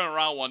 but I turn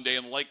around one day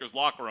in the Lakers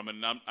locker room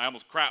and I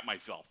almost crap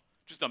myself.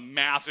 Just a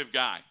massive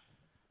guy.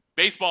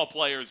 Baseball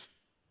players,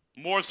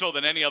 more so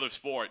than any other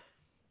sport,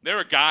 there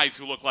are guys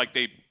who look like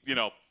they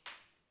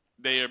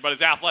are but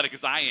as athletic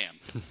as I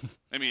am.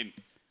 I mean,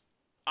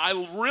 I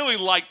really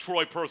liked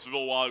Troy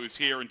Percival while he was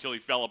here until he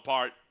fell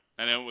apart,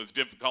 and it was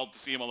difficult to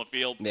see him on the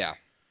field. Yeah.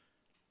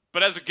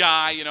 But as a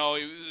guy, he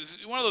was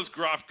one of those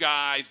gruff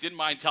guys, didn't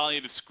mind telling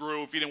you to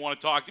screw if he didn't want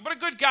to talk to you, but a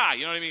good guy,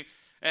 you know what I mean?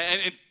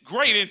 And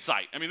great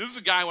insight. I mean, this is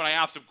a guy when I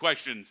asked him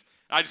questions,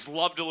 I just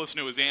loved to listen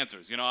to his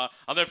answers.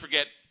 I'll never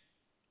forget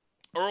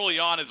early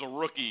on as a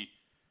rookie,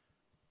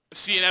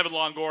 seeing Evan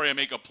Longoria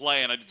make a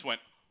play, and I just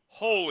went,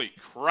 holy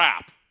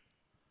crap.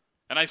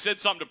 And I said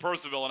something to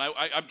Percival, and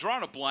I'm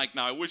drawing a blank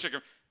now. I wish I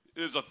could.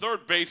 There's a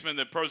third baseman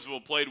that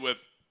Percival played with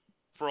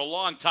for a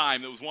long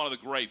time that was one of the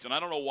greats, and I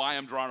don't know why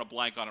I'm drawing a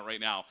blank on it right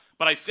now.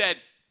 But I said,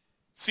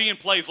 seeing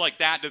plays like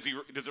that, does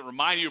it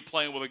remind you of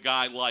playing with a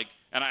guy like,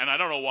 and I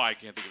don't know why I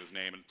can't think of his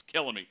name, and it's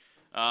killing me.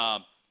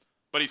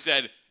 But he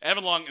said, and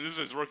this is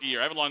his rookie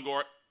year, Evan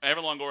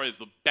Longoria is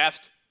the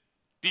best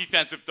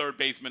defensive third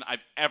baseman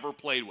I've ever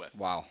played with.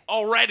 Wow.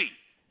 Already.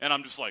 And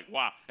I'm just like,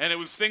 wow. And it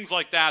was things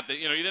like that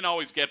you didn't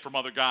always get from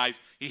other guys.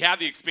 He had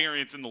the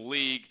experience in the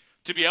league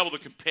to be able to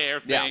compare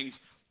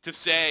things, to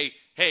say,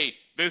 hey,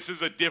 this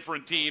is a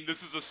different team.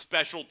 This is a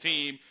special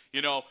team.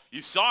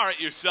 You saw it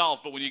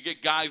yourself, but when you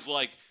get guys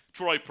like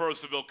Troy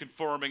Percival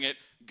confirming it,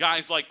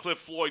 guys like Cliff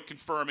Floyd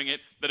confirming it,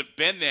 that have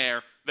been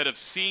there, that have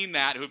seen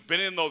that, who have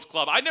been in those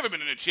clubs. I've never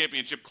been in a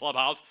championship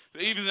clubhouse,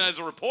 even as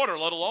a reporter,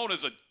 let alone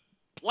as a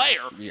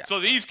player. Yeah. So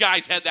these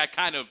guys had that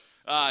kind of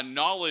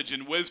knowledge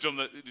and wisdom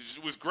that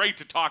it was great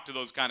to talk to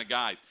those kind of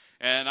guys.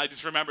 And I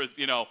just remember,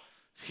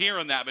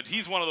 hearing that. But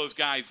he's one of those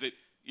guys that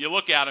you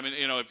look at him and,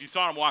 if you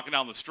saw him walking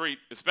down the street,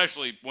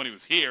 especially when he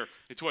was here,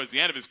 towards the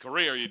end of his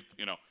career,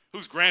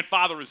 whose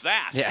grandfather is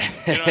that? Yeah.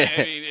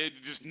 I mean, it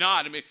just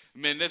not. I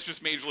mean, that's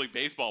just Major League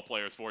Baseball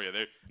players for you.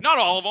 They're not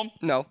all of them.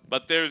 No.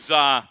 But there's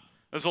a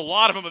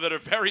lot of them that are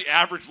very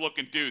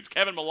average-looking dudes.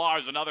 Kevin Millar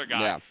is another guy.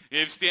 Yeah.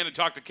 You stand and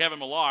talk to Kevin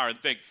Millar and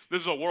think,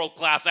 this is a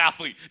world-class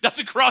athlete.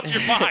 Doesn't cross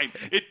your mind.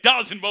 It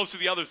does in most of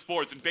the other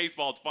sports. In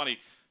baseball, it's funny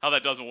how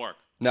that doesn't work.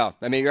 No,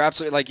 I mean, you're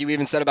absolutely, like you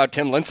even said about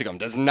Tim Lincecum,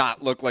 does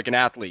not look like an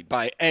athlete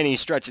by any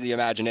stretch of the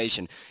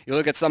imagination. You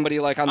look at somebody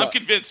like I'm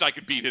convinced I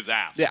could beat his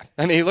ass. Yeah,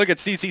 I mean, you look at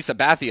CC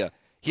Sabathia.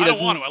 I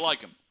don't want to. I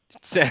like him.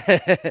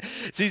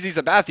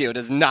 CC Sabathia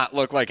does not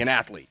look like an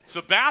athlete.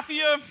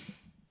 Sabathia,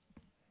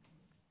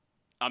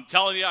 I'm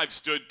telling you, I've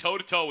stood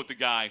toe-to-toe with the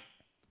guy.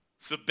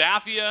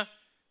 Sabathia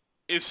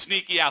is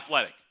sneaky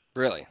athletic.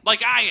 Really?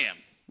 Like I am.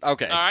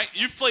 Okay. All right?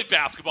 You've played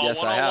basketball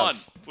yes, one-on-one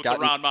with the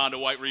round mound to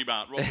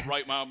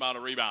right mound to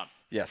rebound.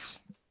 Yes.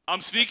 I'm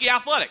sneaky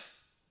athletic.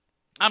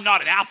 I'm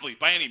not an athlete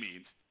by any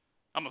means.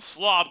 I'm a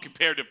slob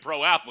compared to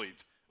pro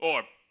athletes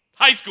or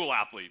high school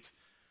athletes.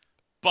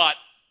 but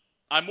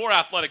I'm more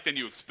athletic than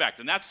you expect,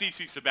 and that's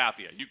CC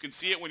Sabathia. You can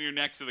see it when you're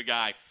next to the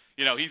guy.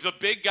 You know, he's a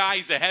big guy,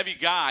 he's a heavy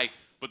guy,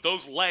 but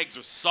those legs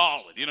are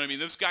solid. You know what I mean?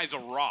 This guy's a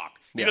rock.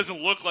 He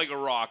doesn't look like a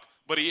rock,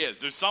 but he is.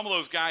 There's some of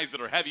those guys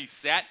that are heavy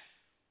set.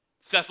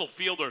 Cecil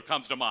Fielder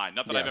comes to mind.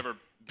 Not that I've ever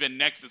been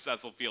next to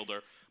Cecil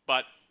Fielder,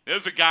 but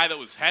there's a guy that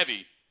was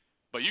heavy,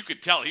 but you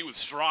could tell he was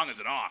strong as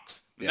an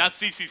ox. And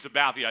that's CC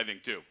Sabathia, I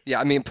think, too. Yeah,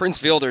 I mean, Prince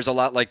Fielder's a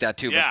lot like that,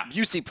 too. Yeah. But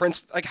you see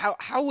Prince, like,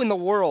 how in the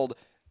world,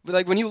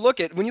 like, when you look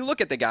at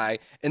the guy,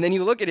 and then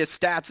you look at his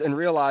stats and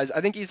realize,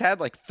 I think he's had,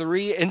 like,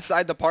 3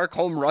 inside the park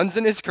home runs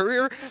in his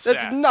career.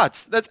 That's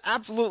nuts. That's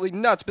absolutely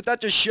nuts. But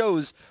that just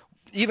shows,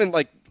 even,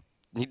 like,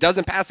 he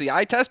doesn't pass the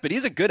eye test, but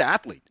he's a good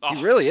athlete.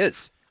 He really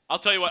is. I'll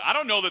tell you what, I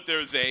don't know that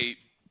there's a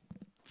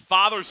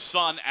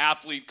father-son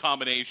athlete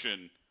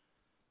combination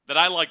that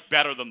I like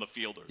better than the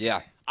Fielders.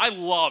 Yeah. I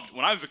loved,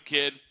 when I was a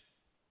kid,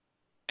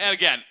 and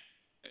again,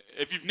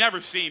 if you've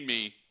never seen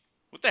me,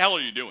 what the hell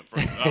are you doing?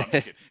 No, I'm just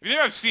kidding. If you've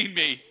never seen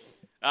me,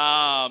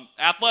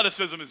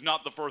 athleticism is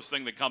not the first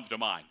thing that comes to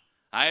mind.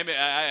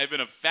 I've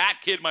been a fat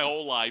kid my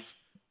whole life.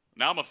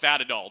 Now I'm a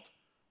fat adult.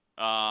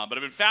 But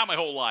I've been fat my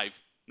whole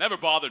life. Never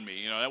bothered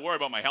me. You know, I worry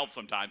about my health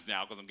sometimes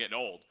now because I'm getting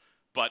old.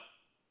 But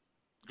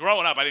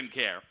growing up, I didn't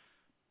care.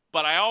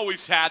 But I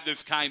always had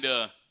this kind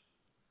of,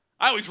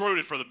 I always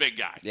rooted for the big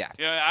guy. Yeah.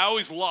 You know, I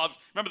always loved,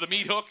 remember the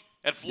meat hook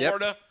at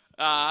Florida? Yep.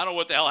 I don't know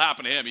what the hell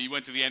happened to him. He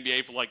went to the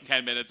NBA for like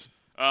 10 minutes.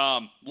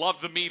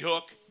 Loved the meat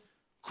hook.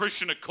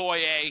 Christian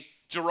Okoye,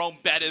 Jerome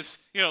Bettis,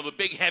 you know, the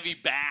big heavy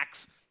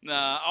backs.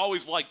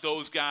 Always liked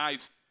those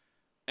guys.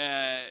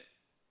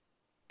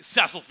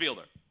 Cecil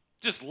Fielder.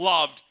 Just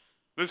loved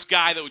this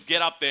guy that would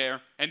get up there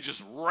and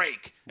just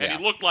rake. And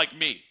he looked like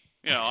me.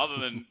 You know, other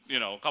than, you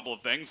know, a couple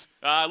of things.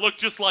 Looked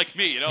just like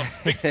me, you know.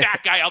 Big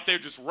fat guy out there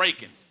just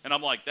raking. And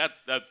I'm like,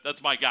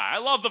 that's my guy. I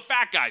love the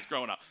fat guys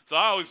growing up. So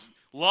I always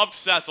loved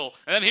Cecil.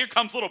 And then here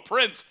comes little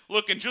Prince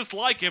looking just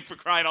like him, for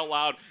crying out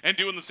loud, and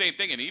doing the same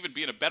thing and even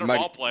being a better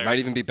ball player. Might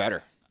even be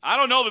better. I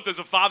don't know that there's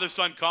a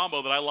father-son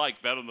combo that I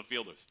like better than the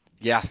Fielders.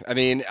 Yeah, I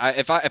mean,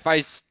 if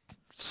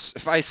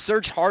I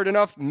search hard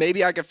enough,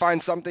 maybe I could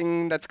find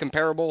something that's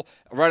comparable.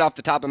 Right off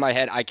the top of my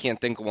head, I can't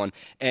think of one.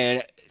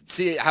 And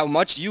see how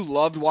much you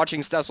loved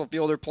watching Cecil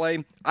Fielder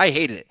play? I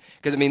hated it.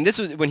 Because, I mean, this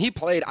was when he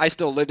played, I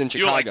still lived in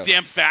Chicago. You were like,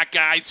 damn fat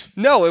guys.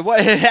 No, it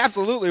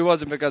absolutely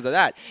wasn't because of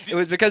that. It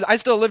was because I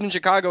still lived in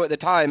Chicago at the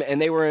time,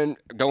 and they were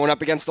going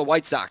up against the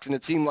White Sox. And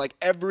it seemed like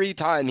every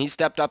time he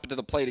stepped up to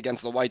the plate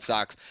against the White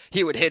Sox,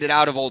 he would hit it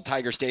out of Old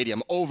Tiger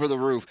Stadium, over the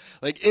roof,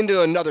 like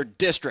into another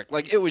district.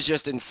 Like, it was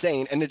just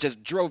insane, and it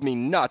just drove me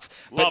nuts.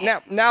 But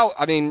now,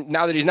 I mean,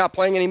 now that he's not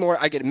playing anymore,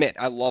 I can admit,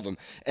 I love him.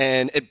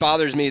 And it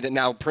bothers me that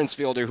now Prince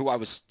Fielder, who I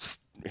was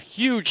a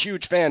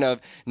huge fan of,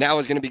 now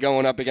is going to be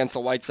going up against the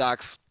White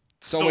Sox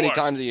so many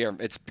times a year.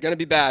 It's going to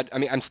be bad. I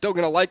mean, I'm still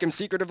going to like him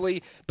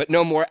secretively, but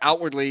no more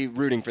outwardly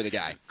rooting for the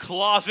guy.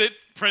 Closet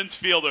Prince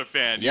Fielder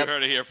fan. You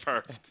heard it here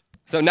first.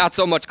 So not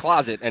so much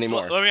closet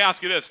anymore. So let me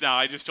ask you this now.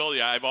 I just told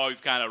you I've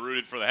always kind of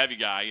rooted for the heavy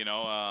guy, you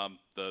know,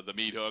 the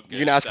meat hook. You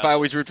can ask if I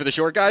always root for the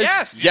short guys?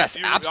 Yes.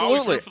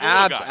 Absolutely.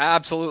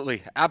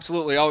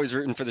 Absolutely always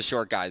rooting for the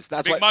short guys.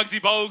 That's Big Muggsy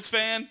Bogues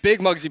fan?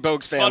 Big Muggsy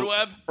Bogues fan.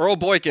 Spudweb? Earl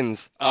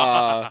Boykins.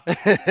 I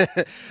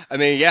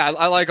mean, yeah,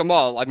 I like them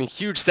all. I mean,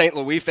 huge St.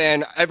 Louis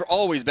fan. I've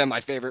always been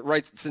my favorite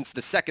right since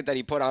the second that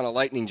he put on a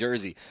Lightning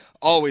jersey.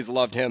 Always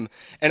loved him.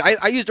 And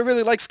I used to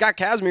really like Scott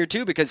Kazmir,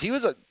 too, because he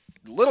was a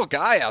little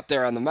guy out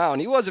there on the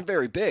mound. He wasn't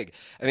very big.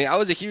 I mean, I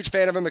was a huge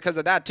fan of him because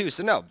of that too.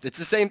 So no, it's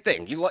the same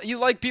thing. You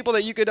like people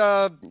that you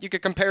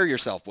could compare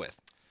yourself with.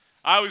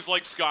 I always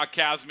liked Scott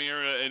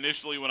Kazmir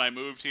initially when I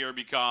moved here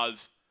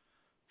because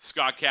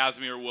Scott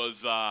Kazmir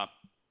was a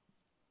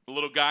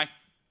little guy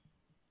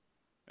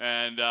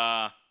and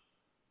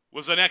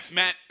was an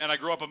ex-Met, and I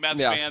grew up a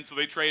Mets fan, so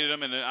they traded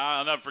him, and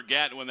I'll never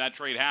forget when that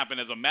trade happened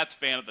as a Mets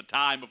fan at the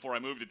time before I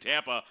moved to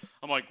Tampa.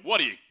 I'm like,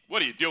 what are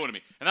you doing to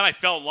me? And then I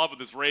fell in love with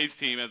this Rays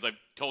team, as I've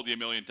told you a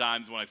million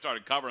times when I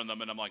started covering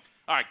them, and I'm like,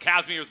 all right,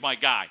 Kazmir's my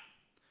guy.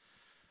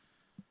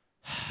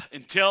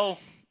 Until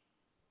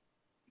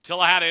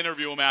I had to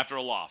interview him after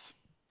a loss.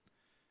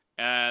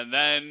 And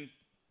then,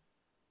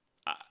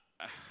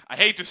 I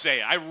hate to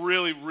say it, I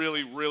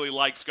really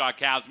like Scott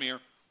Kazmir.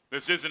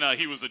 This isn't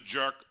he was a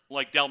jerk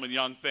like Delman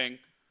Young thing.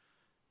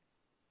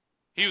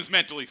 He was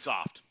mentally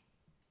soft.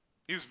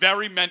 He was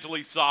very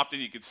mentally soft,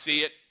 and you could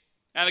see it.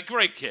 And a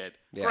great kid.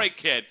 Yeah. Great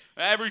kid.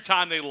 Every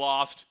time they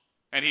lost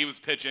and he was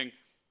pitching,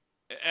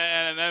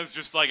 and that was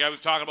just like I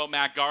was talking about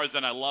Matt Garza,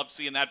 and I loved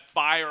seeing that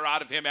fire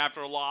out of him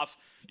after a loss.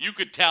 You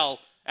could tell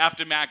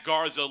after Matt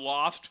Garza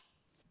lost,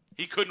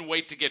 he couldn't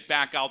wait to get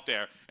back out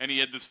there, and he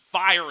had this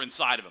fire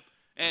inside of him.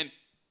 And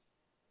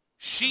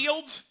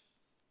Shields,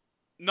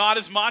 not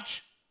as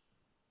much,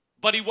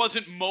 but he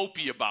wasn't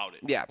mopey about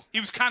it. Yeah. He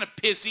was kind of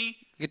pissy.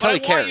 You could tell he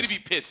cares. I want you to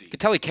be pissy. You could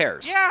tell he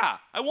cares. Yeah.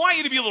 I want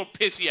you to be a little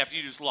pissy after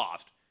you just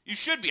lost. You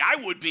should be. I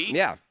would be.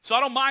 Yeah. So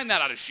I don't mind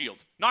that out of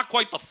Shields. Not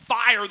quite the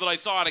fire that I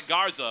saw out of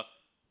Garza,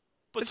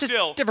 but it's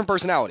still. Just different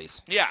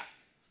personalities. Yeah.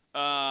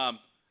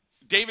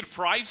 David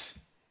Price.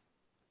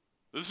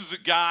 This is a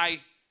guy,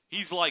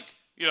 he's like,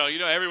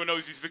 everyone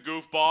knows he's the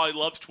goofball. He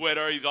loves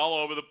Twitter. He's all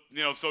over the,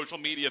 social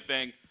media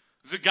thing.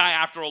 There's a guy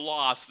after a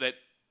loss that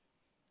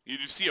you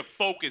just see a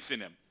focus in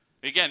him.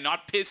 Again,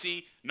 not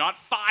pissy, not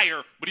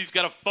fire, but he's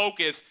got a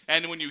focus.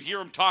 And when you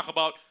hear him talk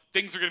about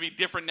things are going to be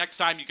different next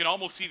time, you can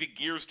almost see the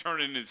gears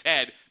turning in his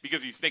head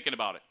because he's thinking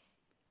about it.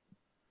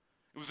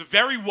 It was a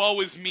very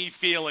woe is me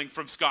feeling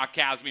from Scott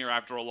Kazmir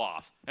after a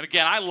loss. And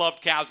again, I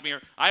loved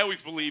Kazmir. I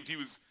always believed he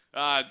was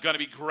going to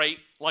be great,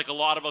 like a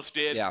lot of us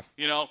did. Yeah.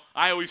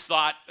 I always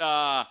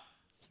thought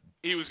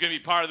he was going to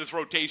be part of this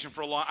rotation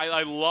for a long.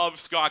 I love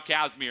Scott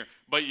Kazmir,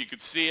 but you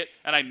could see it,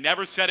 and I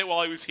never said it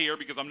while he was here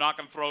because I'm not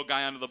going to throw a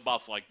guy under the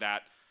bus like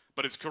that.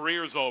 But his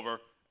career's over,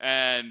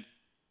 and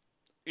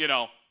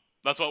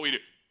that's what we do.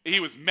 He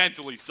was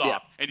mentally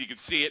soft, and you could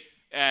see it,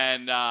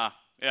 and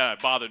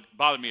it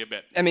bothered me a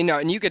bit. I mean, no,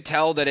 and you could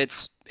tell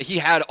that he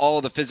had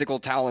all the physical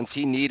talents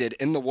he needed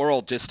in the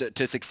world just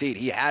to succeed.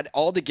 He had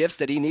all the gifts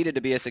that he needed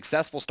to be a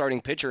successful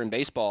starting pitcher in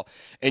baseball.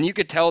 And you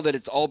could tell that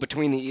it's all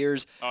between the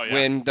ears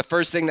when the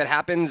first thing that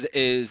happens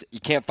is you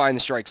can't find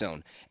the strike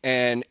zone.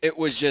 And it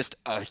was just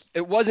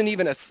it wasn't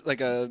even a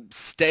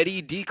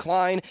steady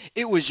decline.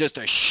 It was just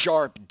a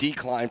sharp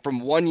decline from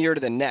one year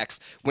to the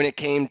next when it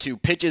came to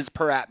pitches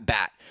per at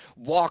bat.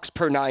 Walks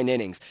per 9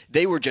 innings.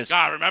 They were just...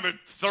 God, remember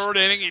third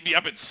inning, he'd be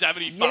up at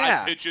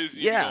 75 pitches.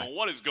 You'd be going,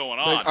 what is going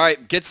on? All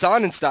right, get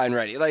Sonnenstein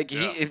ready.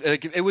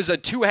 It was a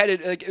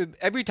two-headed...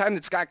 every time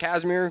that Scott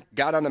Kazmir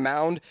got on the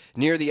mound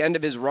near the end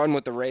of his run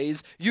with the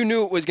Rays, you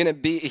knew it was going to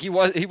be... He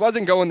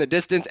wasn't going the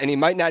distance, and he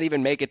might not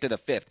even make it to the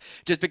 5th,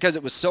 just because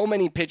it was so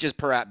many pitches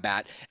per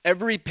at-bat.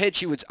 Every pitch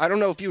he was... I don't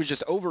know if he was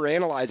just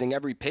overanalyzing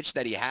every pitch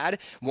that he had,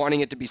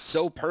 wanting it to be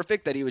so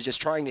perfect that he was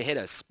just trying to hit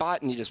a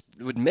spot, and he just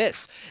would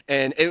miss.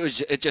 And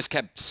it just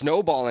kept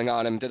snowballing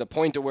on him to the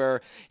point to where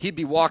he'd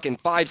be walking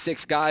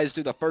 5-6 guys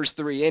through the first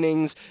 3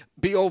 innings,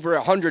 be over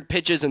 100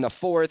 pitches in the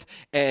 4th,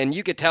 and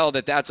you could tell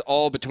that that's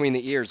all between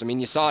the ears. I mean,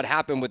 you saw it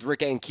happen with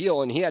Rick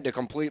Ankiel, and he had to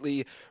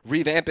completely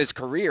revamp his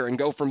career and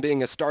go from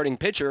being a starting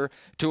pitcher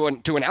to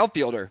an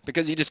outfielder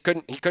because he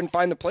couldn't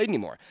find the plate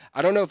anymore.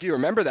 I don't know if you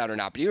remember that or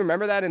not, but do you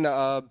remember that in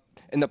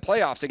the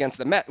playoffs against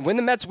the Mets? When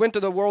the Mets went to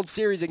the World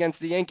Series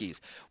against the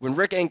Yankees, when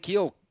Rick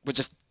Ankiel was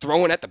just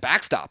throwing at the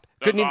backstop.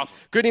 Couldn't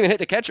even hit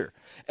the catcher.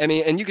 I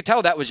mean, and you could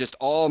tell that was just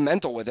all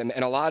mental with him.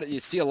 And you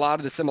see a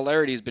lot of the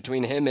similarities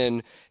between him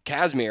and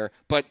Kazmir.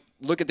 But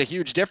look at the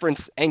huge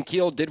difference.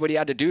 Ankiel did what he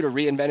had to do to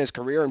reinvent his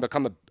career and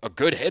become a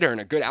good hitter and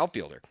a good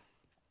outfielder.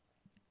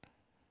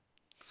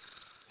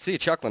 See you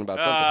chuckling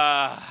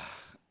about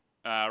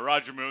something.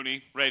 Roger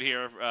Mooney right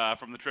here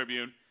from the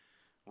Tribune.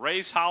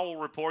 Race Howell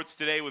reports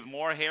today with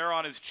more hair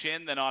on his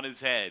chin than on his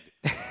head.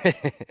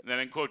 Then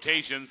in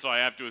quotation, so I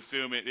have to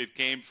assume it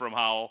came from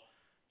Howell.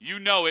 You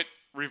know it.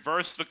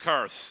 Reverse the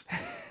curse.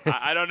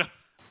 I don't know.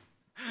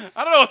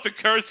 I don't know what the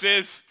curse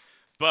is,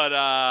 but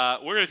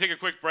we're going to take a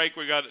quick break.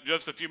 We got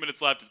just a few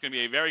minutes left. It's going to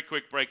be a very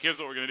quick break. Here's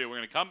what we're going to do. We're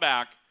going to come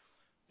back.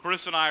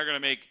 Chris and I are going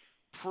to make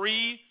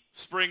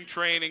pre-spring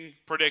training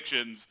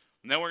predictions,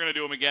 and then we're going to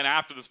do them again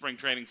after the spring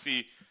training,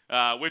 see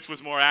which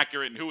was more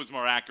accurate and who was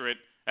more accurate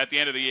at the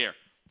end of the year.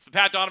 It's the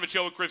Pat Donovan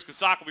Show with Chris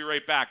Kasak. We'll be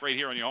right back right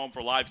here on your home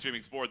for live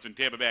streaming sports in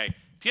Tampa Bay.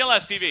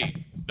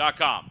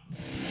 TLSTV.com.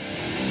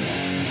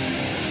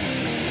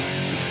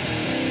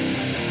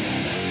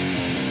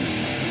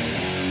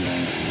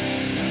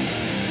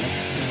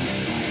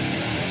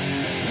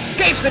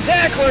 Escapes the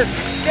tackler,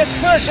 gets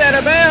pushed out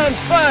of bounds,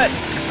 but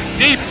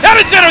Deep, and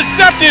it's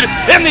intercepted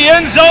in the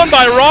end zone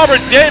by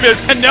Robert Davis,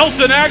 and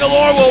Nelson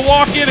Aguilar will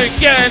walk in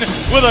again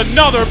with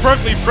another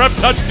Berkeley Prep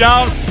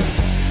touchdown.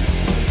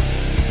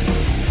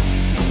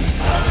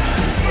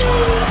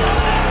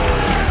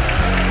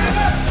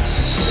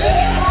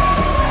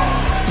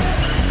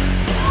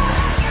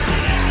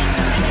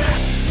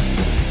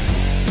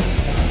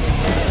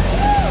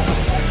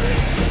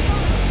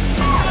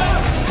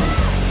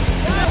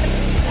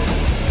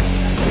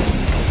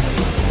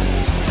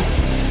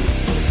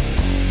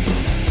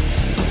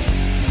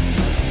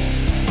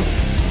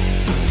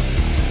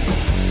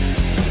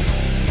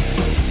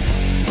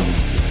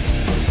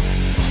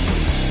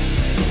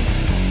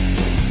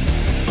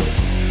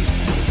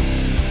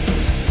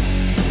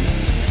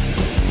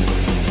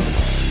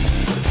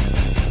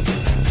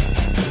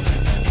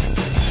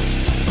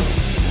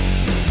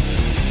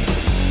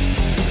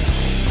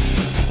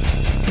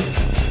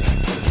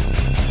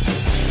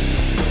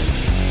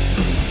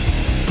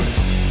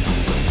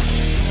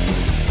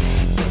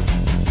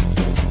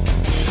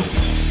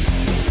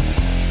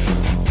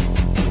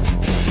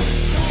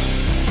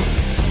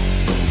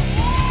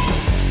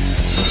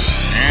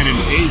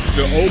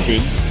 To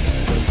open.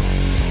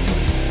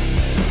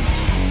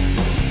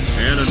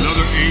 And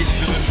another ace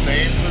to the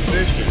same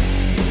position.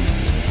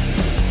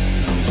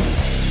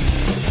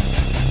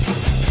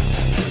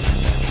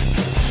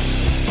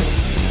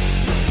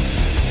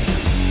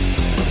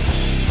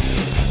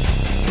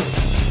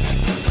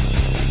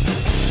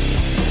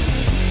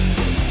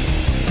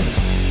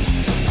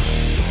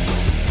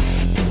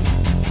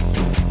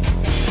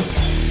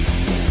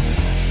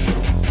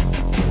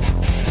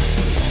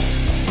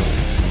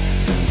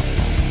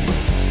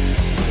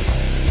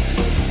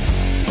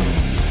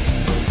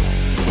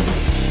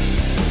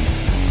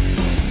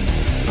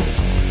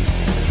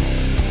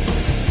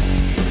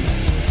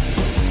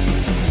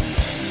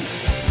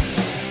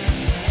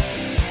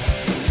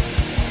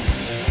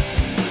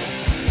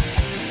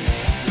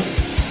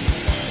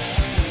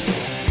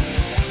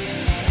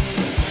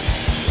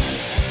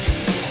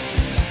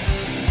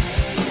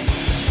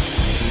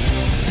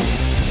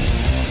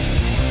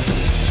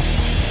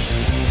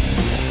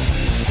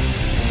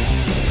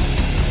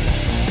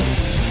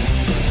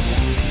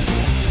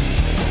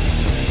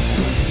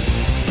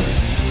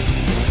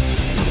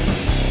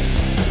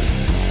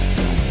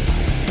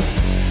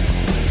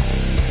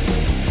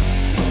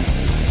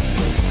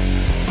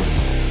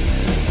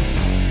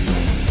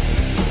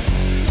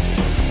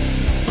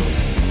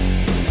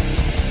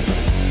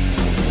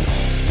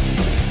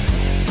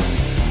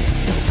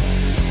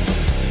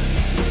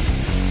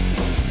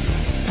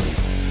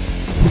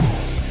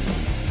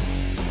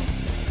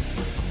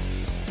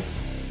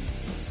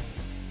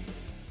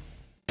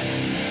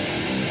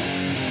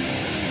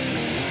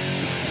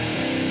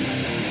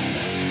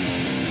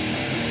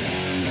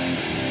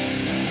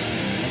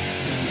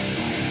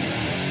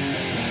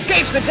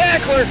 Escapes the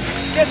tackler.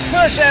 Gets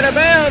pushed out of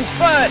bounds,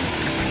 but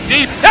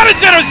Deep, and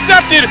it's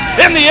intercepted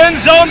in the end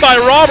zone by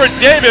Robert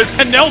Davis,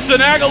 and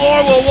Nelson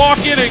Aguilar will walk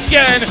in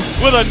again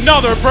with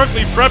another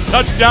Berkeley Prep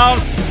touchdown.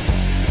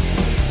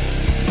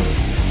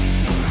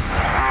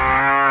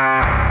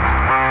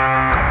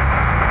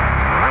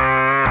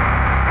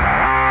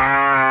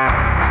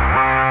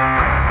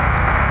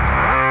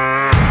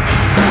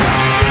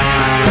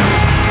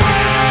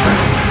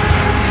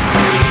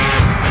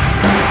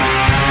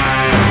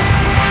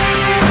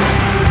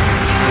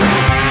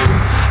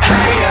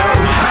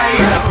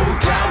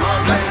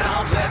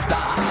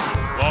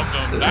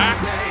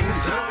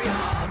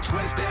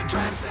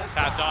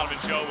 Pat Donovan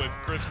Show with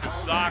Chris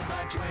Kasak.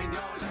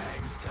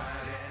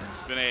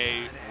 It's been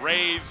a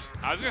Rays,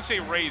 I was going to say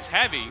Rays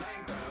heavy,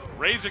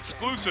 Rays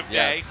exclusive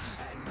day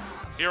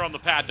here on the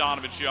Pat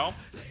Donovan Show.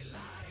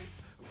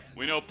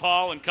 We know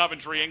Paul in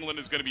Coventry, England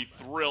is going to be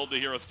thrilled to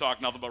hear us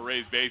talk nothing but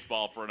Rays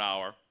baseball for an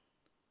hour.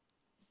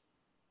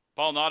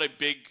 Paul, not a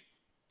big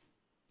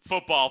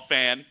football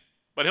fan,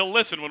 but he'll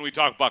listen when we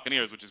talk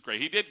Buccaneers, which is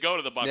great. He did go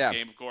to the Bucs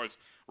game, of course,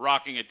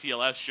 rocking a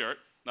TLS shirt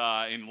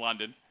in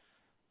London.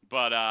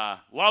 But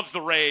loves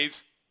the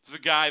Rays. This is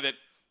a guy that,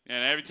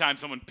 and every time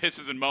someone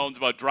pisses and moans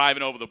about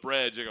driving over the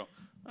bridge, I go,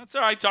 that's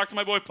all right. Talk to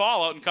my boy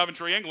Paul out in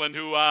Coventry, England,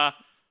 who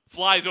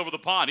flies over the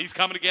pond. He's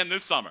coming again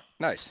this summer.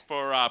 Nice.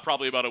 For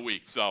probably about a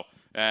week. So,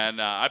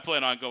 and I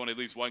plan on going at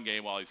least one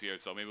game while he's here,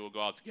 so maybe we'll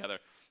go out together.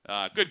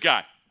 Good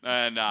guy.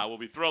 And we'll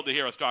be thrilled to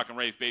hear us talking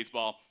Rays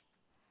baseball.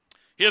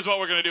 Here's what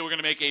we're going to do. We're going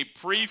to make a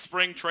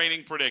pre-spring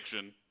training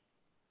prediction.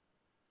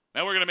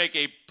 Then we're going to make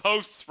a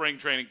post-spring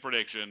training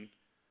prediction.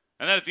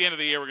 And then at the end of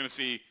the year, we're going to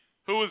see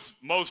who is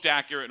most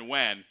accurate and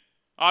when.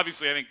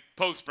 Obviously, I think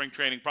post-spring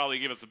training probably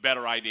give us a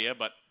better idea.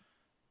 But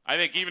I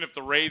think even if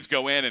the Rays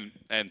go in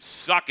and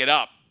suck it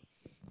up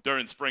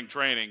during spring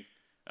training,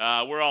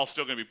 we're all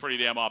still going to be pretty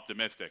damn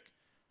optimistic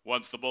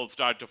once the Bulls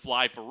start to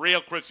fly for real.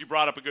 Chris, you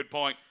brought up a good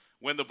point.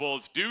 When the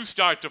Bulls do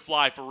start to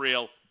fly for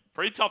real,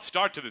 pretty tough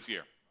start to this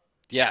year.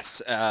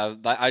 Yes.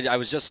 I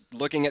was just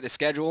looking at the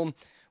schedule.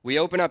 We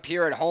open up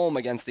here at home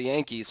against the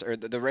Yankees, or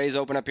the Rays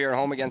open up here at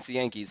home against the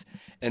Yankees,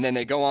 and then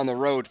they go on the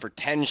road for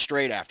 10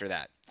 straight after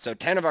that. So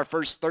 10 of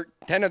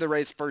the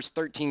Rays' first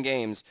 13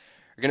 games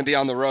are going to be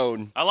on the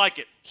road. I like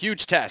it.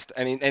 Huge test.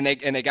 I mean, and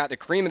they got the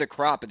cream of the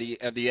crop of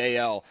the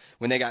AL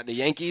when they got the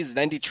Yankees,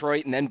 then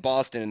Detroit, and then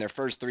Boston in their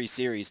first three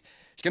series.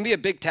 It's going to be a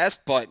big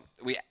test, but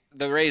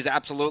the Rays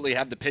absolutely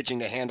have the pitching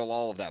to handle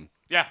all of them.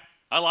 Yeah,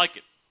 I like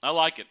it. I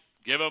like it.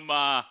 Give them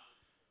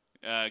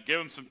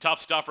some tough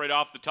stuff right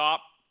off the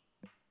top.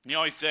 You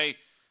always say,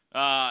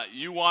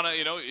 you want to,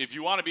 if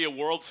you want to be a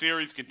World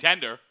Series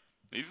contender,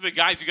 these are the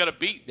guys you got to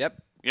beat. Yep.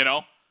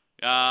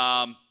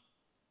 I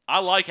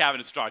like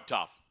having to start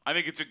tough. I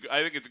think it's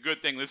a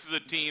good thing. This is a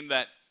team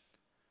that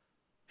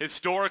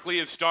historically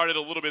has started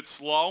a little bit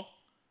slow,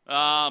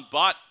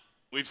 but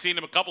we've seen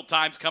them a couple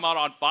times come out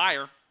on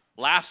fire.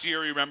 Last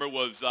year, you remember,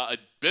 was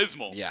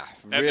abysmal. Yeah,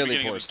 at the really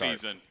beginning poor of the start.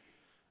 season.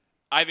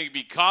 I think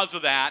because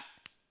of that,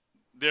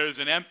 there's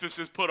an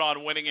emphasis put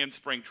on winning in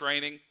spring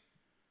training.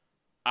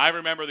 I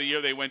remember the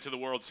year they went to the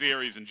World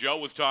Series, and Joe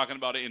was talking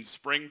about it in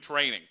spring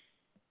training.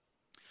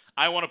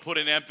 I want to put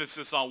an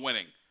emphasis on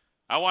winning.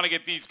 I want to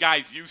get these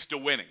guys used to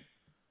winning.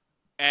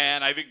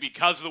 And I think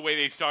because of the way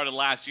they started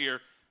last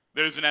year,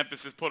 there's an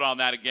emphasis put on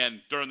that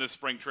again during this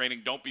spring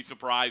training. Don't be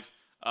surprised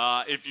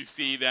if you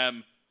see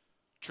them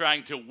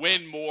trying to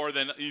win more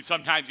than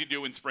sometimes you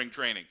do in spring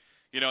training.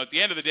 At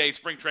the end of the day,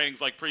 spring training's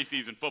like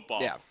preseason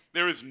football. Yeah.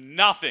 There is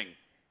nothing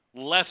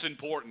less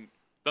important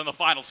than the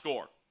final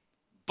score.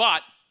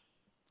 But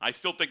I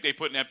still think they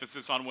put an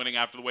emphasis on winning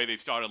after the way they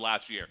started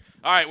last year.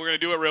 All right, we're going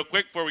to do it real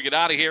quick before we get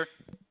out of here.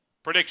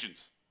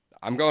 Predictions.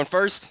 I'm going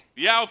first?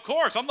 Yeah, of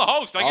course. I'm the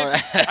host.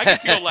 I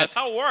get to go last.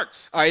 How it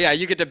works. All right, yeah,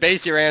 you get to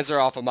base your answer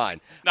off of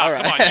mine. No, All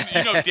come right.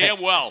 on. You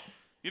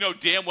know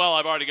damn well.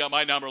 I've already got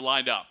my number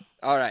lined up.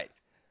 All right.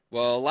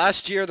 Well,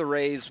 last year the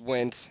Rays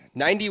went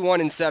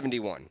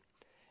 91-71,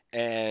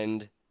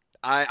 and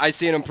I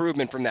see an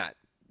improvement from that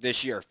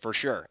this year for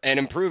sure. And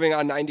improving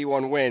on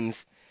 91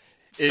 wins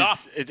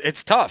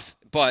it's tough,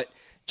 but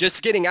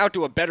just getting out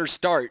to a better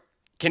start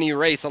can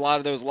erase a lot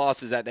of those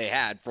losses that they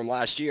had from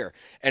last year.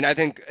 And I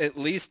think at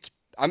least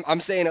I'm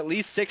saying at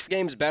least 6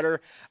 games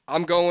better.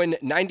 I'm going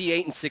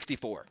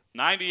 98-64.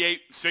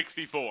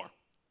 98-64.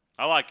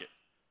 I like it.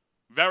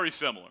 Very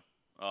similar.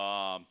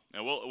 And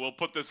we'll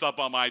put this up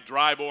on my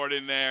dry board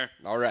in there.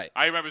 All right.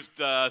 I remember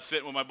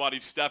sitting with my buddy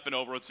Stefan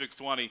over at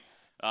 620.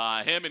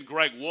 Him and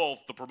Greg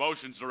Wolf, the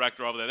promotions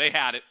director over there, they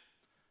had it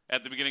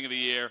at the beginning of the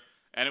year.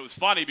 And it was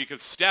funny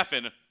because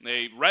Stefan,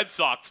 a Red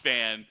Sox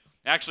fan,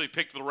 actually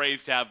picked the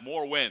Rays to have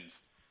more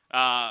wins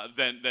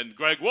than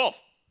Greg Wolf,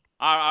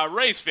 our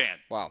Rays fan.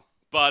 Wow.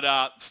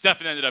 But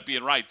Stefan ended up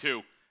being right,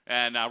 too.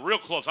 And real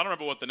close. I don't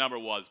remember what the number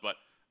was, but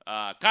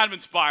kind of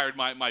inspired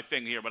my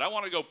thing here. But I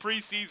want to go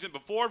preseason,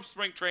 before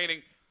spring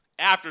training,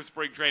 after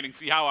spring training,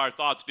 see how our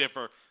thoughts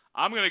differ.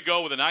 I'm going to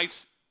go with a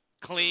nice,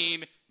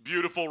 clean,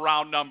 beautiful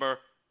round number.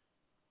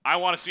 I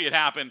want to see it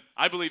happen.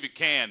 I believe it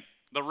can.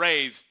 The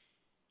Rays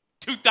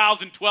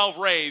 2012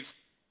 Rays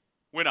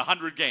win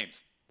 100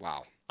 games.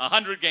 Wow.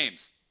 100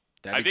 games.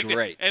 That'd be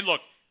great. And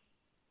look,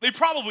 they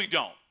probably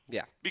don't.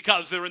 Yeah.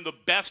 Because they're in the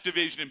best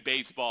division in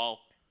baseball,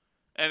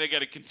 and they got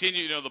to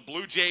continue. You know, the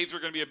Blue Jays are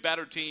going to be a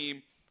better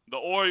team. The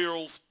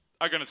Orioles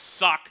are going to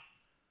suck.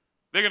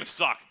 They're going to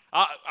suck.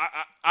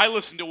 I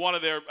listened to one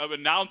of their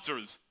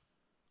announcers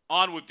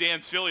on with Dan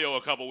Cilio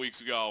a couple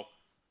weeks ago,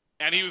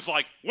 and he was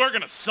like, we're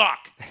going to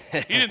suck.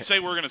 He didn't say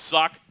we're going to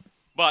suck,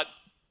 but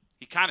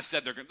he kind of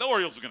said the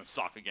Orioles are going to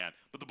suck again.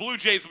 But the Blue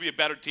Jays will be a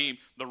better team.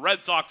 The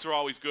Red Sox are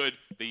always good.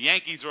 The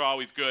Yankees are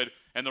always good.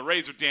 And the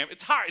Rays are damn.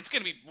 It's hard. It's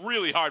going to be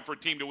really hard for a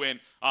team to win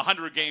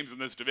 100 games in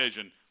this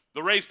division.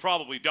 The Rays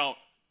probably don't,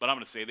 but I'm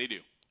going to say they do.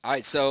 All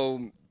right,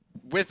 so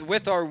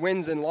with our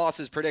wins and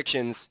losses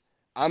predictions,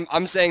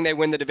 I'm saying they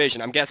win the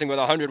division. I'm guessing with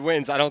 100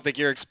 wins, I don't think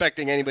you're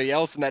expecting anybody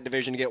else in that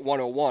division to get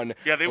 101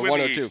 Yeah, they or win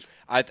 102. the East.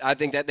 I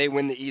think that they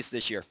win the East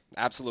this year.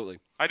 Absolutely.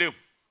 I do.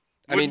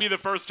 Wouldn't be the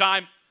first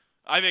time.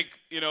 I think,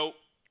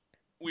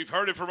 we've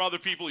heard it from other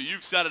people.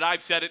 You've said it.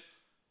 I've said it.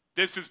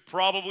 This is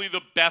probably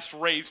the best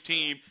Rays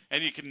team,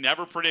 and you can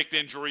never predict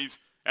injuries.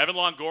 Evan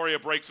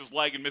Longoria breaks his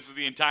leg and misses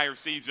the entire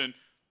season.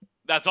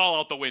 That's all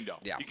out the window.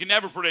 Yeah. You can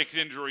never predict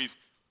injuries.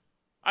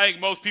 I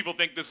think most people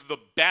think this is the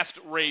best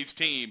Rays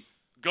team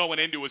going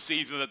into a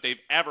season that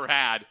they've ever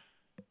had.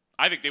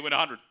 I think they win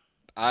 100.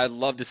 I'd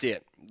love to see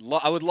it.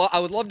 I would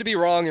love to be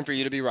wrong and for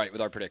you to be right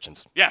with our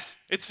predictions. Yes,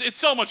 it's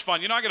so much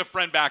fun. I got a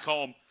friend back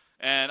home,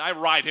 and I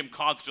ride him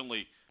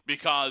constantly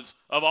because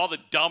of all the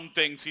dumb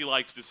things he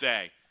likes to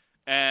say.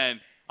 And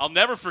I'll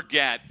never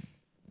forget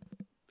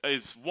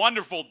his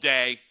wonderful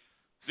day.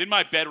 He's in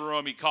my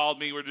bedroom. He called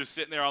me. We're just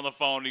sitting there on the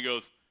phone. And he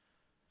goes,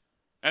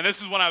 and this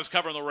is when I was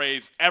covering the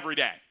Rays every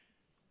day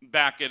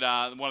back at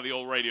one of the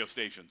old radio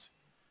stations.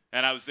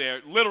 And I was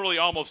there literally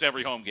almost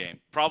every home game,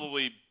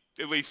 probably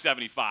at least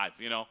 75,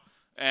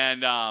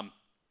 And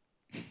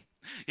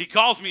he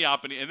calls me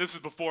up, and this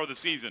is before the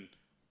season,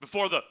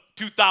 before the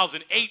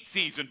 2008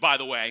 season, by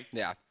the way.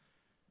 Yeah.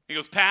 He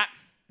goes, Pat,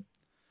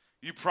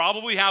 you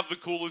probably have the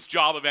coolest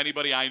job of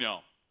anybody I know.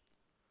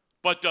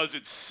 But does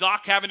it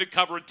suck having to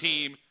cover a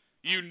team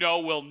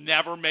will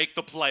never make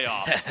the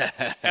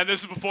playoffs? And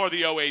this is before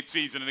the 08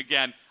 season. And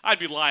again, I'd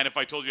be lying if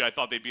I told you I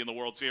thought they'd be in the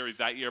World Series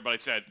that year. But I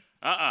said,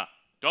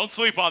 don't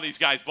sleep on these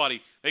guys,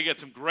 buddy. They get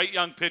some great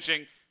young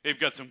pitching. They've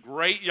got some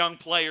great young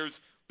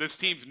players. This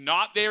team's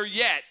not there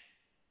yet.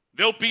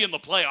 They'll be in the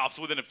playoffs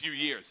within a few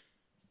years.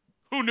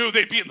 Who knew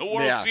they'd be in the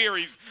World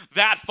Series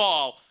that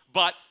fall?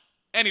 But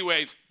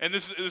anyways, and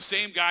this is the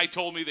same guy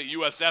told me that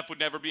USF would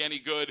never be any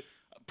good,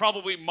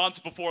 probably months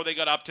before they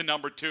got up to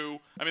number 2.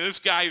 I mean, this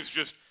guy is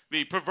just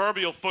the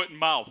proverbial foot and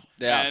mouth.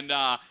 Yeah. And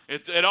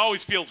it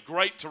always feels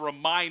great to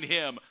remind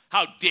him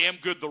how damn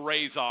good the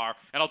Rays are.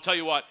 And I'll tell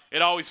you what,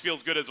 it always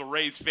feels good as a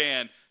Rays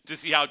fan to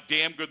see how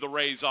damn good the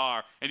Rays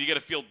are. And you got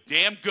to feel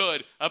damn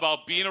good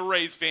about being a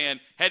Rays fan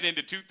heading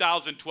into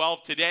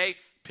 2012. Today,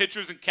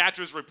 pitchers and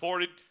catchers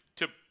reported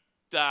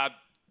to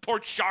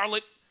Port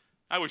Charlotte.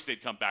 I wish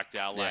they'd come back to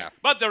LA. Yeah.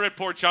 But they're at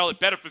Port Charlotte,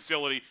 better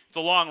facility. It's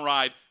a long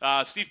ride.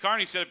 Steve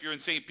Carney said if you're in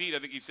St. Pete, I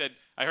think he said,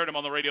 I heard him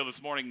on the radio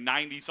this morning,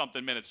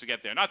 90-something minutes to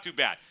get there. Not too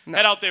bad. No.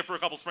 Head out there for a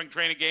couple spring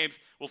training games.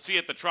 We'll see you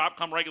at the Trop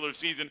come regular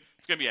season.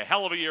 It's going to be a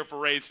hell of a year for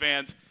Rays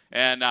fans,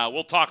 and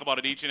we'll talk about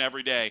it each and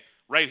every day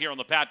right here on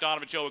the Pat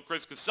Donovan Show with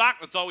Chris Kasak.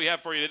 That's all we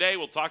have for you today.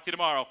 We'll talk to you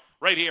tomorrow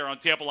right here on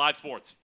Tampa Live Sports.